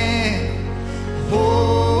again.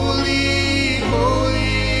 Holy,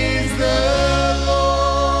 holy is the Lord.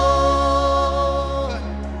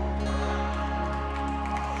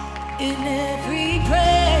 In every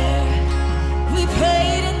prayer we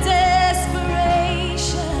prayed in desperation,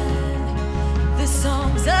 the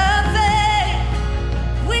songs of faith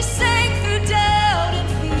we sang through doubt and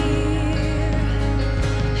fear,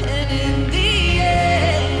 and in the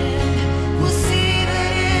end we'll see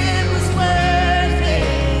that it was worth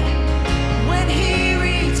it when he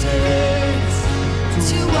returns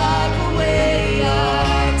to wipe away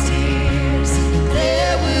our tears.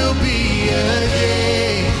 There will be a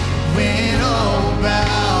day when all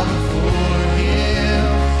bow before him.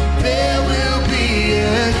 There will be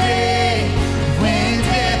a day when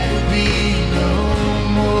death will be no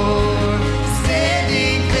more.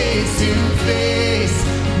 Standing face to face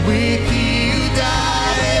with he who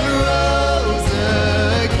died and rose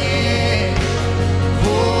again.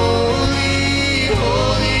 Holy,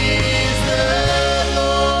 holy is the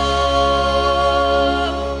Lord.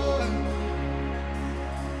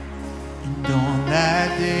 And on that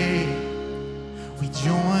day, we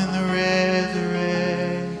join the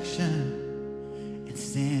resurrection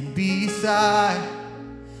beside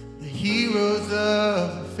the heroes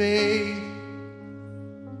of the faith.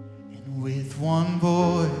 And with one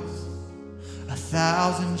voice,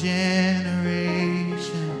 1,000 generations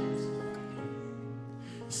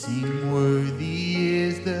sing, worthy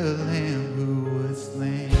is the Lamb who was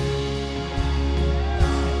slain.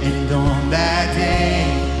 And on that day,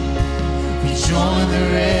 we join the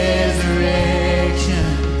resurrection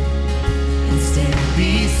and stand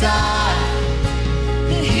beside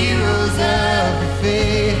the heroes of the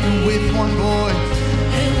faith. And with one voice,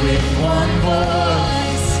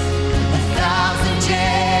 1,000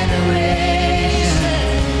 generations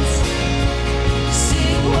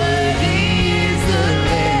sing, worthy is the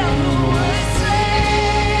Lamb who was slain.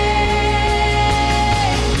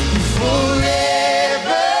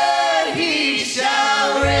 Forever he shall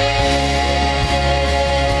reign.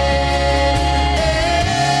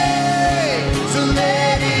 So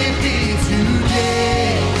let it be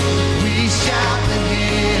today. We shout the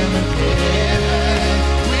hymn of heaven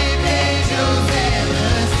with angels and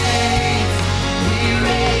the saints. We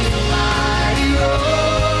raise the mighty roar.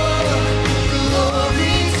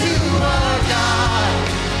 Glory to our God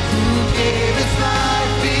who gave us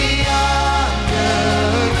life beyond the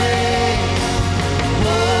grave.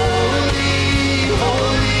 Holy,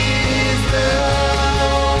 holy is the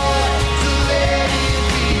Lord. So let it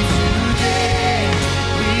be today.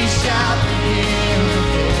 We shout the hymn of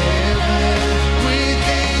heaven with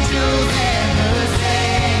angels and the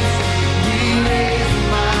saints. We raise the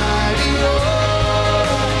mighty roar.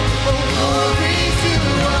 Oh, glory to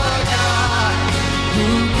our God who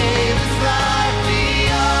gave us life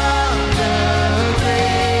beyond the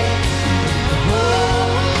grave.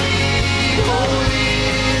 Holy, holy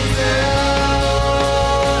is the Lord.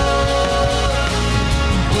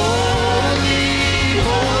 Holy,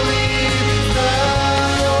 holy is the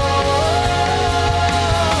Lord.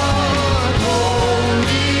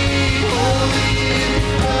 Holy, holy is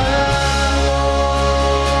the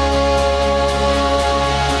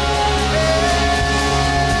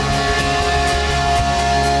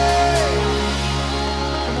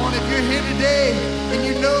Come on, if you're here today and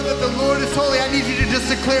you know that the Lord is holy, I need you to just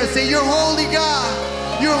declare, say, you're holy, God.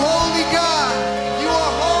 You're holy, God. You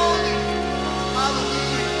are holy.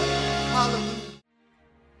 Hallelujah. Hallelujah.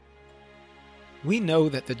 We know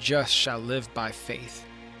that the just shall live by faith,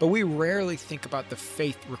 but we rarely think about the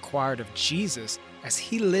faith required of Jesus as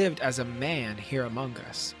he lived as a man here among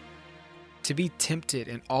us. To be tempted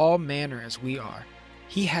in all manner as we are,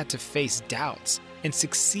 he had to face doubts and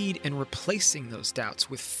succeed in replacing those doubts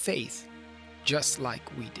with faith, just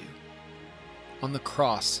like we do. On the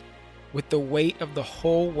cross, with the weight of the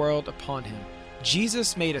whole world upon him,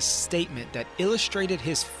 Jesus made a statement that illustrated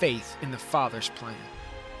his faith in the Father's plan.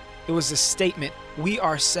 It was a statement we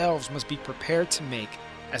ourselves must be prepared to make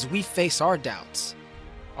as we face our doubts,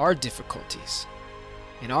 our difficulties,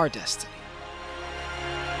 and our destiny.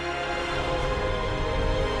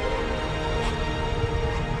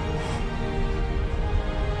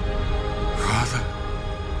 Father,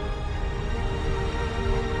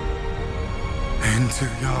 into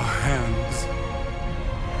your hands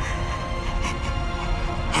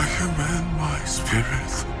I commend my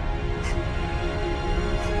spirit.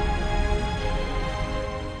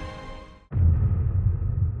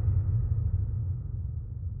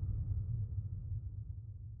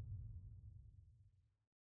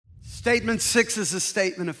 Statement 6 is a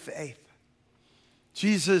statement of faith.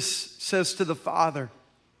 Jesus says to the Father,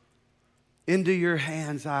 into your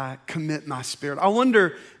hands I commit my spirit. I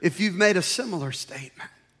wonder if you've made a similar statement.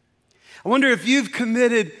 I wonder if you've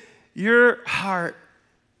committed your heart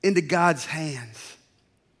into God's hands.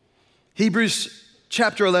 Hebrews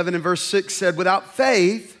chapter 11 and verse 6 said, without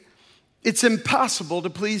faith, it's impossible to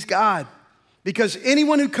please God, because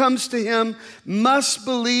anyone who comes to him must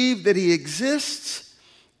believe that he exists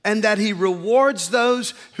and that he rewards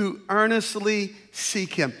those who earnestly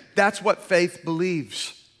seek him. That's what faith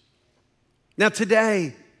believes. Now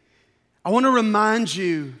today, I want to remind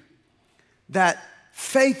you that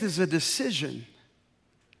faith is a decision.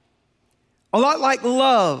 A lot like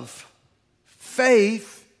love,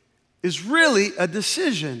 faith is really a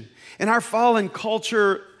decision. In our fallen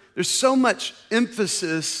culture, there's so much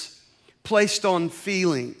emphasis placed on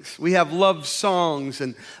feelings. We have love songs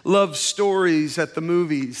and love stories at the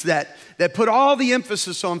movies that put all the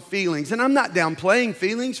emphasis on feelings. And I'm not downplaying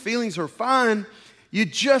feelings. Feelings are fine. You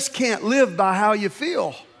just can't live by how you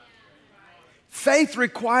feel. Faith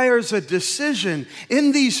requires a decision.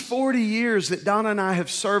 In these 40 years that Donna and I have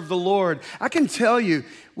served the Lord, I can tell you,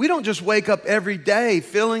 we don't just wake up every day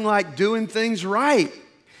feeling like doing things right.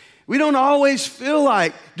 We don't always feel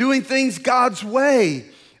like doing things God's way.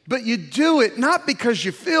 But you do it not because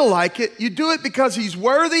you feel like it. You do it because he's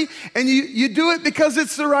worthy, and you do it because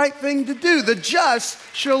it's the right thing to do. The just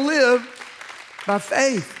shall live by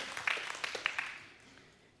faith.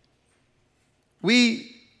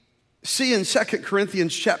 We see in 2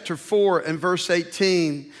 Corinthians chapter 4 and verse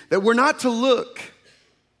 18 that we're not to look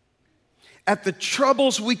at the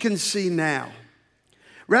troubles we can see now.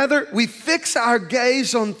 Rather, we fix our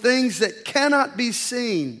gaze on things that cannot be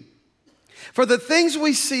seen. For the things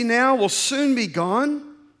we see now will soon be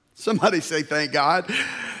gone. Somebody say, thank God.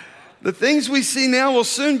 The things we see now will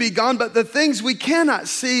soon be gone, but the things we cannot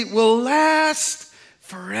see will last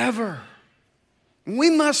forever. We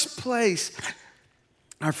must place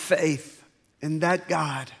our faith in that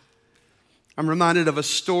God. I'm reminded of a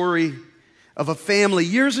story of a family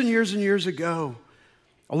years and years and years ago.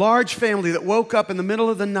 A large family that woke up in the middle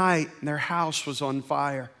of the night and their house was on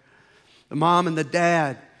fire. The mom and the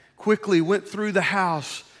dad quickly went through the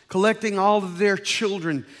house, collecting all of their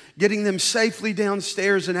children, getting them safely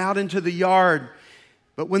downstairs and out into the yard.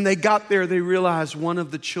 But when they got there, they realized one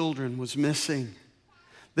of the children was missing.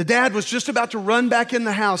 The dad was just about to run back in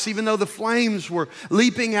the house, even though the flames were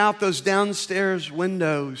leaping out those downstairs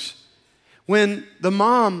windows, when the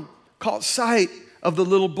mom caught sight of the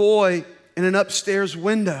little boy in an upstairs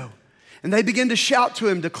window. And they began to shout to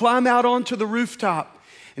him to climb out onto the rooftop.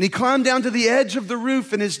 And he climbed down to the edge of the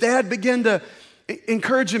roof, and his dad began to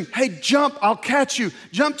encourage him, hey, jump, I'll catch you.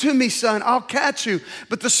 Jump to me, son, I'll catch you.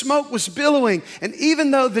 But the smoke was billowing, and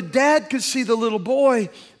even though the dad could see the little boy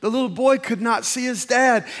could not see his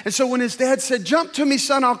dad. And so when his dad said, jump to me,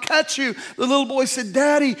 son, I'll catch you, the little boy said,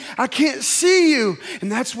 Daddy, I can't see you. And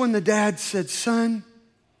that's when the dad said, son,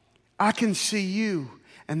 I can see you,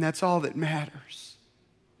 and that's all that matters.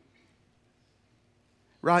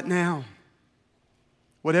 Right now,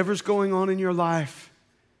 whatever's going on in your life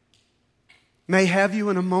may have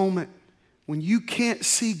you in a moment when you can't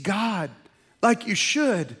see God like you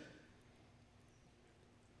should.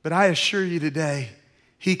 But I assure you today,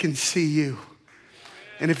 he can see you.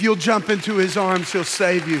 And if you'll jump into his arms, he'll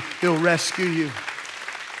save you. He'll rescue you.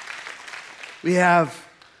 We have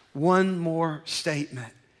one more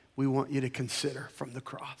statement we want you to consider from the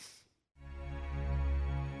cross.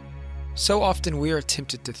 So often we are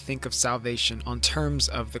tempted to think of salvation on terms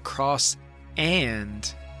of the cross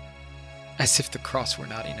and as if the cross were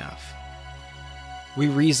not enough. We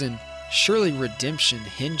reason, surely redemption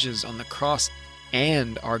hinges on the cross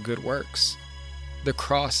and our good works, the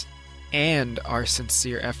cross and our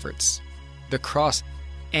sincere efforts, the cross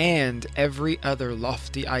and every other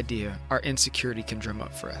lofty idea our insecurity can drum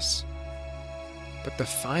up for us. But the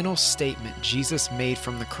final statement Jesus made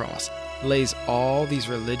from the cross lays all these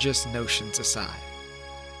religious notions aside.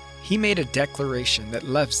 He made a declaration that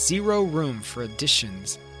left zero room for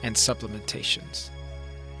additions and supplementations.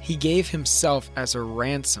 He gave himself as a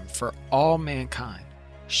ransom for all mankind,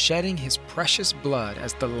 shedding his precious blood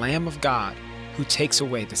as the Lamb of God who takes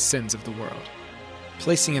away the sins of the world,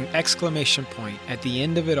 placing an exclamation point at the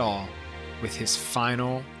end of it all with his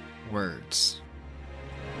final words.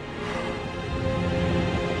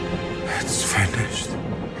 It's finished.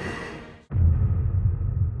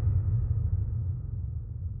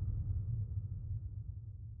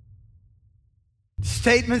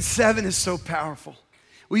 Statement 7 is so powerful.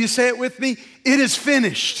 Will you say it with me? It is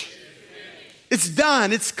finished. It's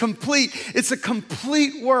done. It's complete. It's a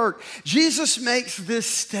complete work. Jesus makes this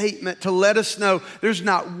statement to let us know there's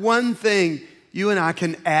not one thing you and I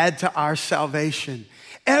can add to our salvation.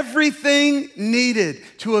 Everything needed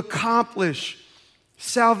to accomplish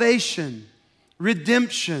salvation,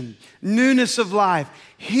 redemption, newness of life,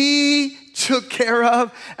 he took care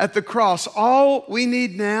of at the cross. All we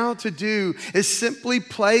need now to do is simply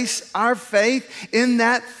place our faith in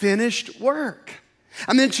that finished work.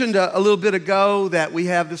 I mentioned a little bit ago that we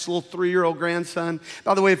have this little 3-year-old grandson.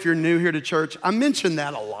 By the way, if you're new here to church, I mention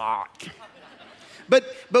that a lot.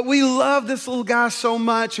 But we love this little guy so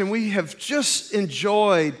much, and we have just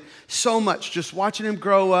enjoyed so much just watching him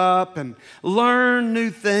grow up and learn new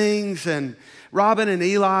things. And Robin and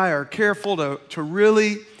Eli are careful to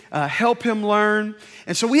really help him learn.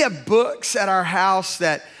 And so we have books at our house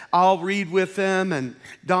that I'll read with them and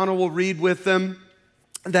Donna will read with them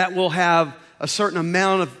that will have a certain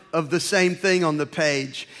amount of the same thing on the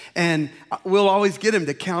page. And we'll always get him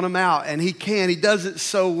to count them out, and he can. He does it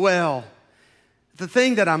so well. The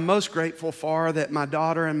thing that I'm most grateful for that my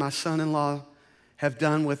daughter and my son-in-law have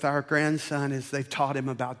done with our grandson is they've taught him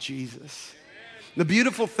about Jesus. The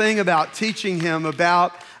beautiful thing about teaching him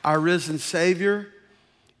about our risen Savior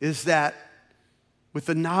is that with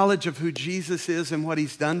the knowledge of who Jesus is and what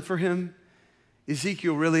he's done for him,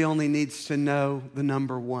 Ezekiel really only needs to know the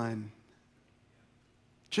number one.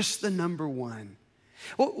 Just the number one.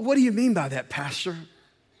 Well, what do you mean by that, Pastor?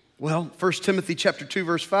 Well, 1 Timothy chapter 2,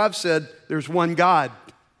 verse 5 said there's one God,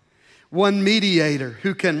 one mediator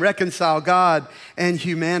who can reconcile God and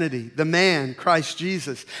humanity, the man, Christ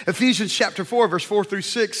Jesus. Ephesians chapter 4, verse 4 through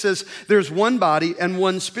 6 says there's one body and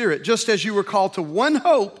one spirit, just as you were called to one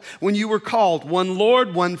hope when you were called, one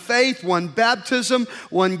Lord, one faith, one baptism,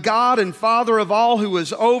 one God and Father of all, who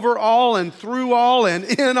is over all and through all and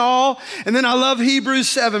in all. And then I love Hebrews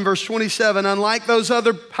 7, verse 27. Unlike those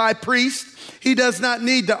other high priests, he does not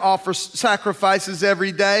need to offer sacrifices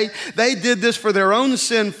every day. They did this for their own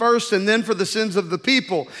sin first and then for the sins of the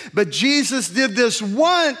people. But Jesus did this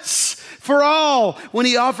once for all when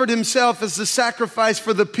he offered himself as the sacrifice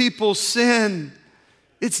for the people's sin.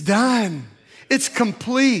 It's done. It's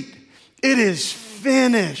complete. It is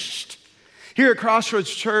finished. Here at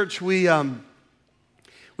Crossroads Church, we have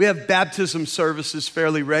baptism services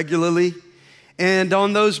fairly regularly. And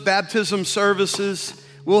on those baptism services,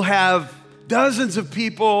 we'll have dozens of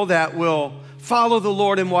people that will follow the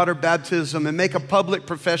Lord in water baptism and make a public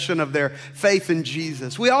profession of their faith in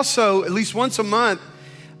Jesus. We also, at least once a month,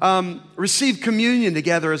 receive communion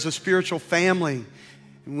together as a spiritual family.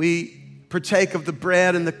 And we partake of the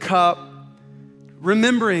bread and the cup,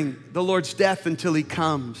 remembering the Lord's death until he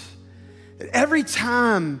comes. Every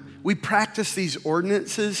time we practice these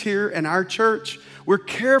ordinances here in our church, we're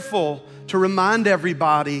careful to remind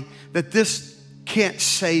everybody that this can't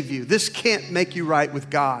save you. This can't make you right with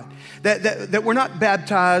God. That we're not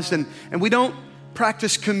baptized and we don't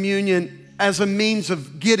practice communion as a means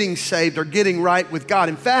of getting saved or getting right with God.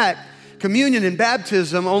 In fact, communion and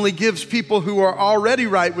baptism only gives people who are already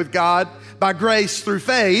right with God by grace through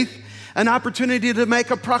faith an opportunity to make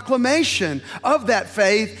a proclamation of that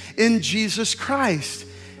faith in Jesus Christ.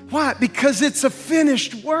 Why? Because it's a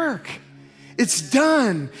finished work. It's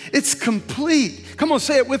done. It's complete. Come on,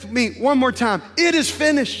 say it with me one more time. It is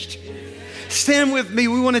finished. Stand with me.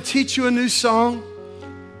 We want to teach you a new song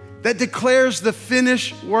that declares the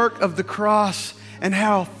finished work of the cross and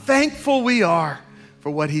how thankful we are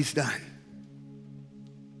for what he's done.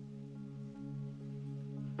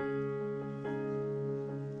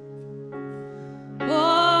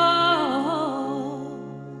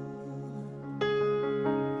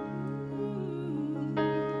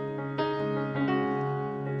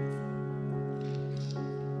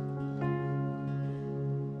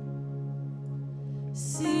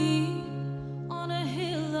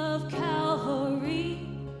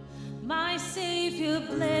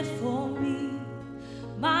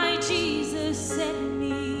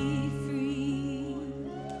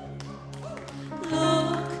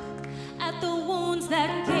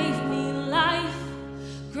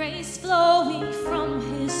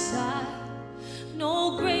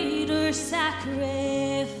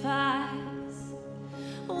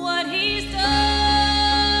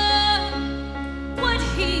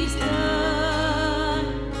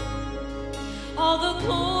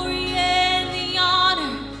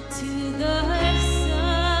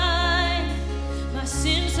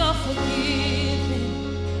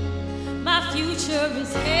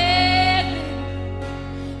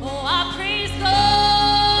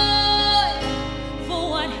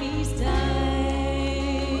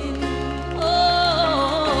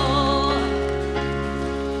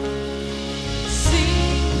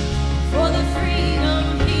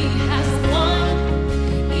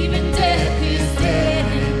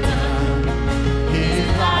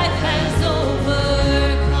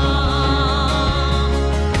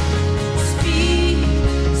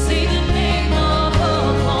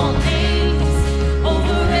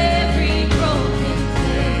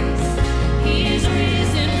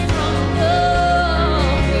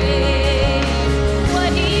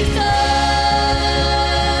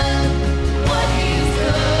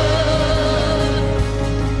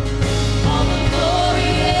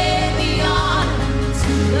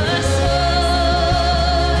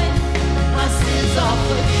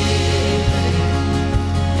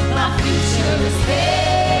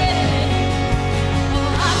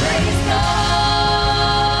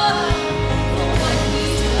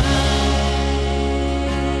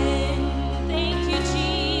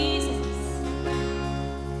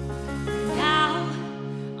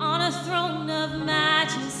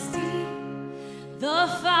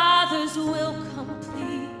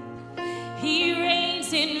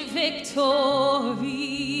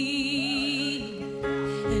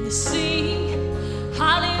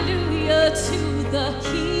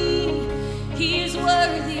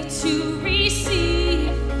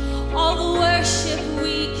 All the worship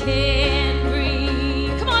we can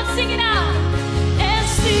bring. Come on, sing it out.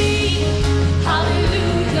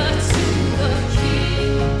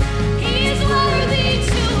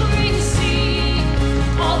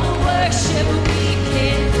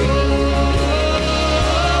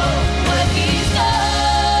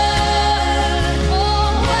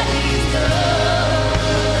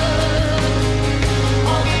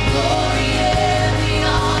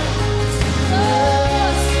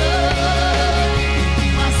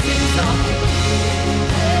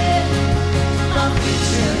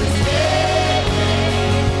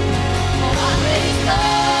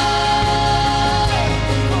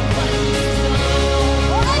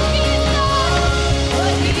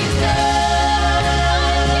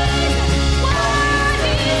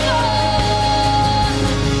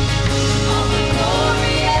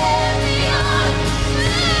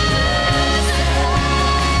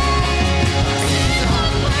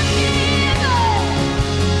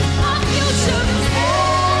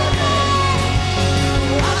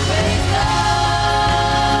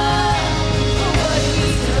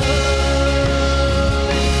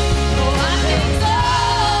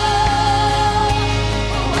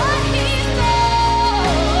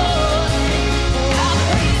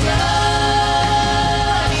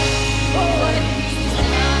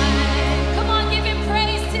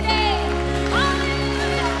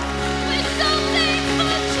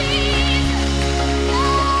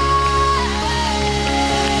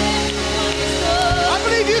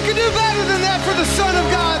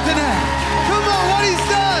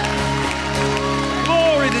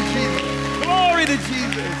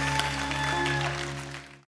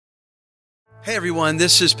 Hey everyone,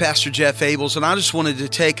 this is Pastor Jeff Abels, and I just wanted to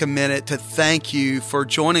take a minute to thank you for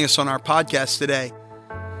joining us on our podcast today.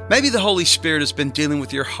 Maybe the Holy Spirit has been dealing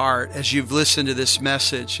with your heart as you've listened to this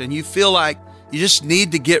message, and you feel like you just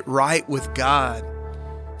need to get right with God.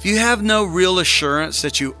 If you have no real assurance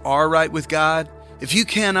that you are right with God, if you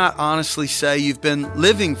cannot honestly say you've been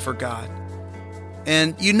living for God,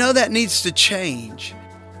 and you know that needs to change,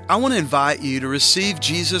 I want to invite you to receive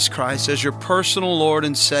Jesus Christ as your personal Lord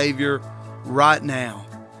and Savior right now.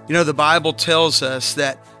 You know, the Bible tells us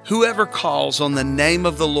that whoever calls on the name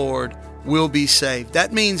of the Lord will be saved.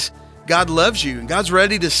 That means God loves you and God's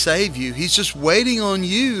ready to save you. He's just waiting on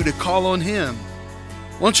you to call on Him.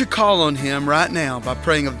 Why don't you call on Him right now by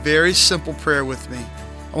praying a very simple prayer with me?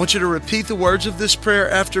 I want you to repeat the words of this prayer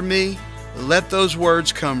after me. Let those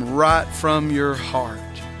words come right from your heart.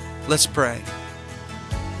 Let's pray.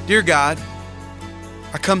 Dear God,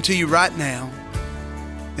 I come to you right now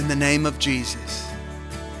in the name of Jesus.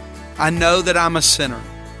 I know that I'm a sinner.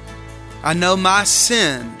 I know my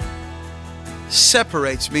sin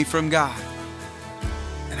separates me from God,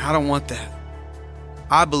 and I don't want that.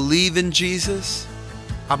 I believe in Jesus.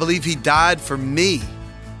 I believe He died for me.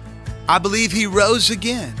 I believe He rose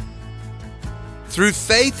again. Through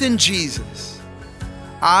faith in Jesus,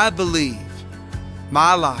 I believe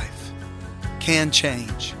my life can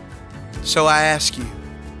change. So I ask you,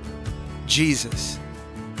 Jesus,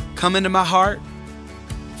 come into my heart,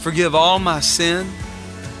 forgive all my sin,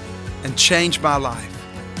 and change my life.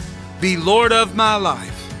 Be Lord of my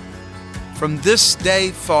life. From this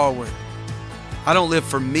day forward, I don't live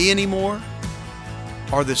for me anymore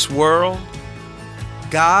or this world.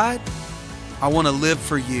 God, I want to live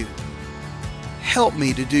for you. Help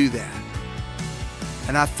me to do that.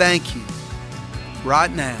 And I thank you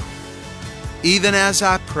right now, even as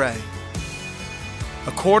I pray,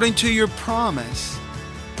 according to your promise,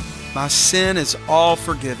 my sin is all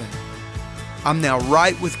forgiven. I'm now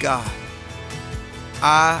right with God.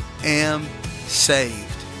 I am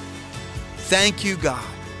saved. Thank you, God,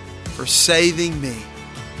 for saving me.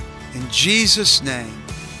 In Jesus' name,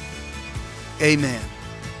 amen.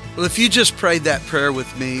 Well, if you just prayed that prayer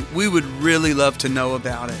with me, we would really love to know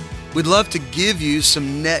about it. We'd love to give you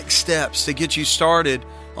some next steps to get you started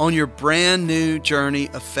on your brand new journey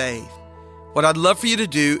of faith. What I'd love for you to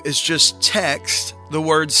do is just text the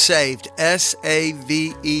word SAVED,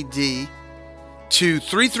 S-A-V-E-D, to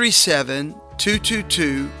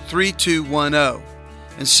 337-222-3210.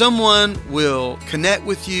 And someone will connect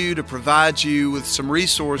with you to provide you with some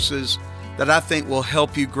resources that I think will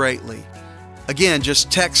help you greatly. Again,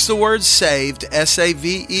 just text the word SAVED,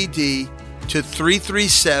 S-A-V-E-D, to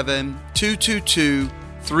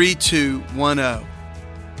 337-222-3210.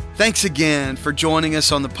 Thanks again for joining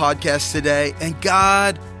us on the podcast today, and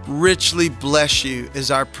God richly bless you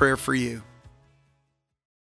is our prayer for you.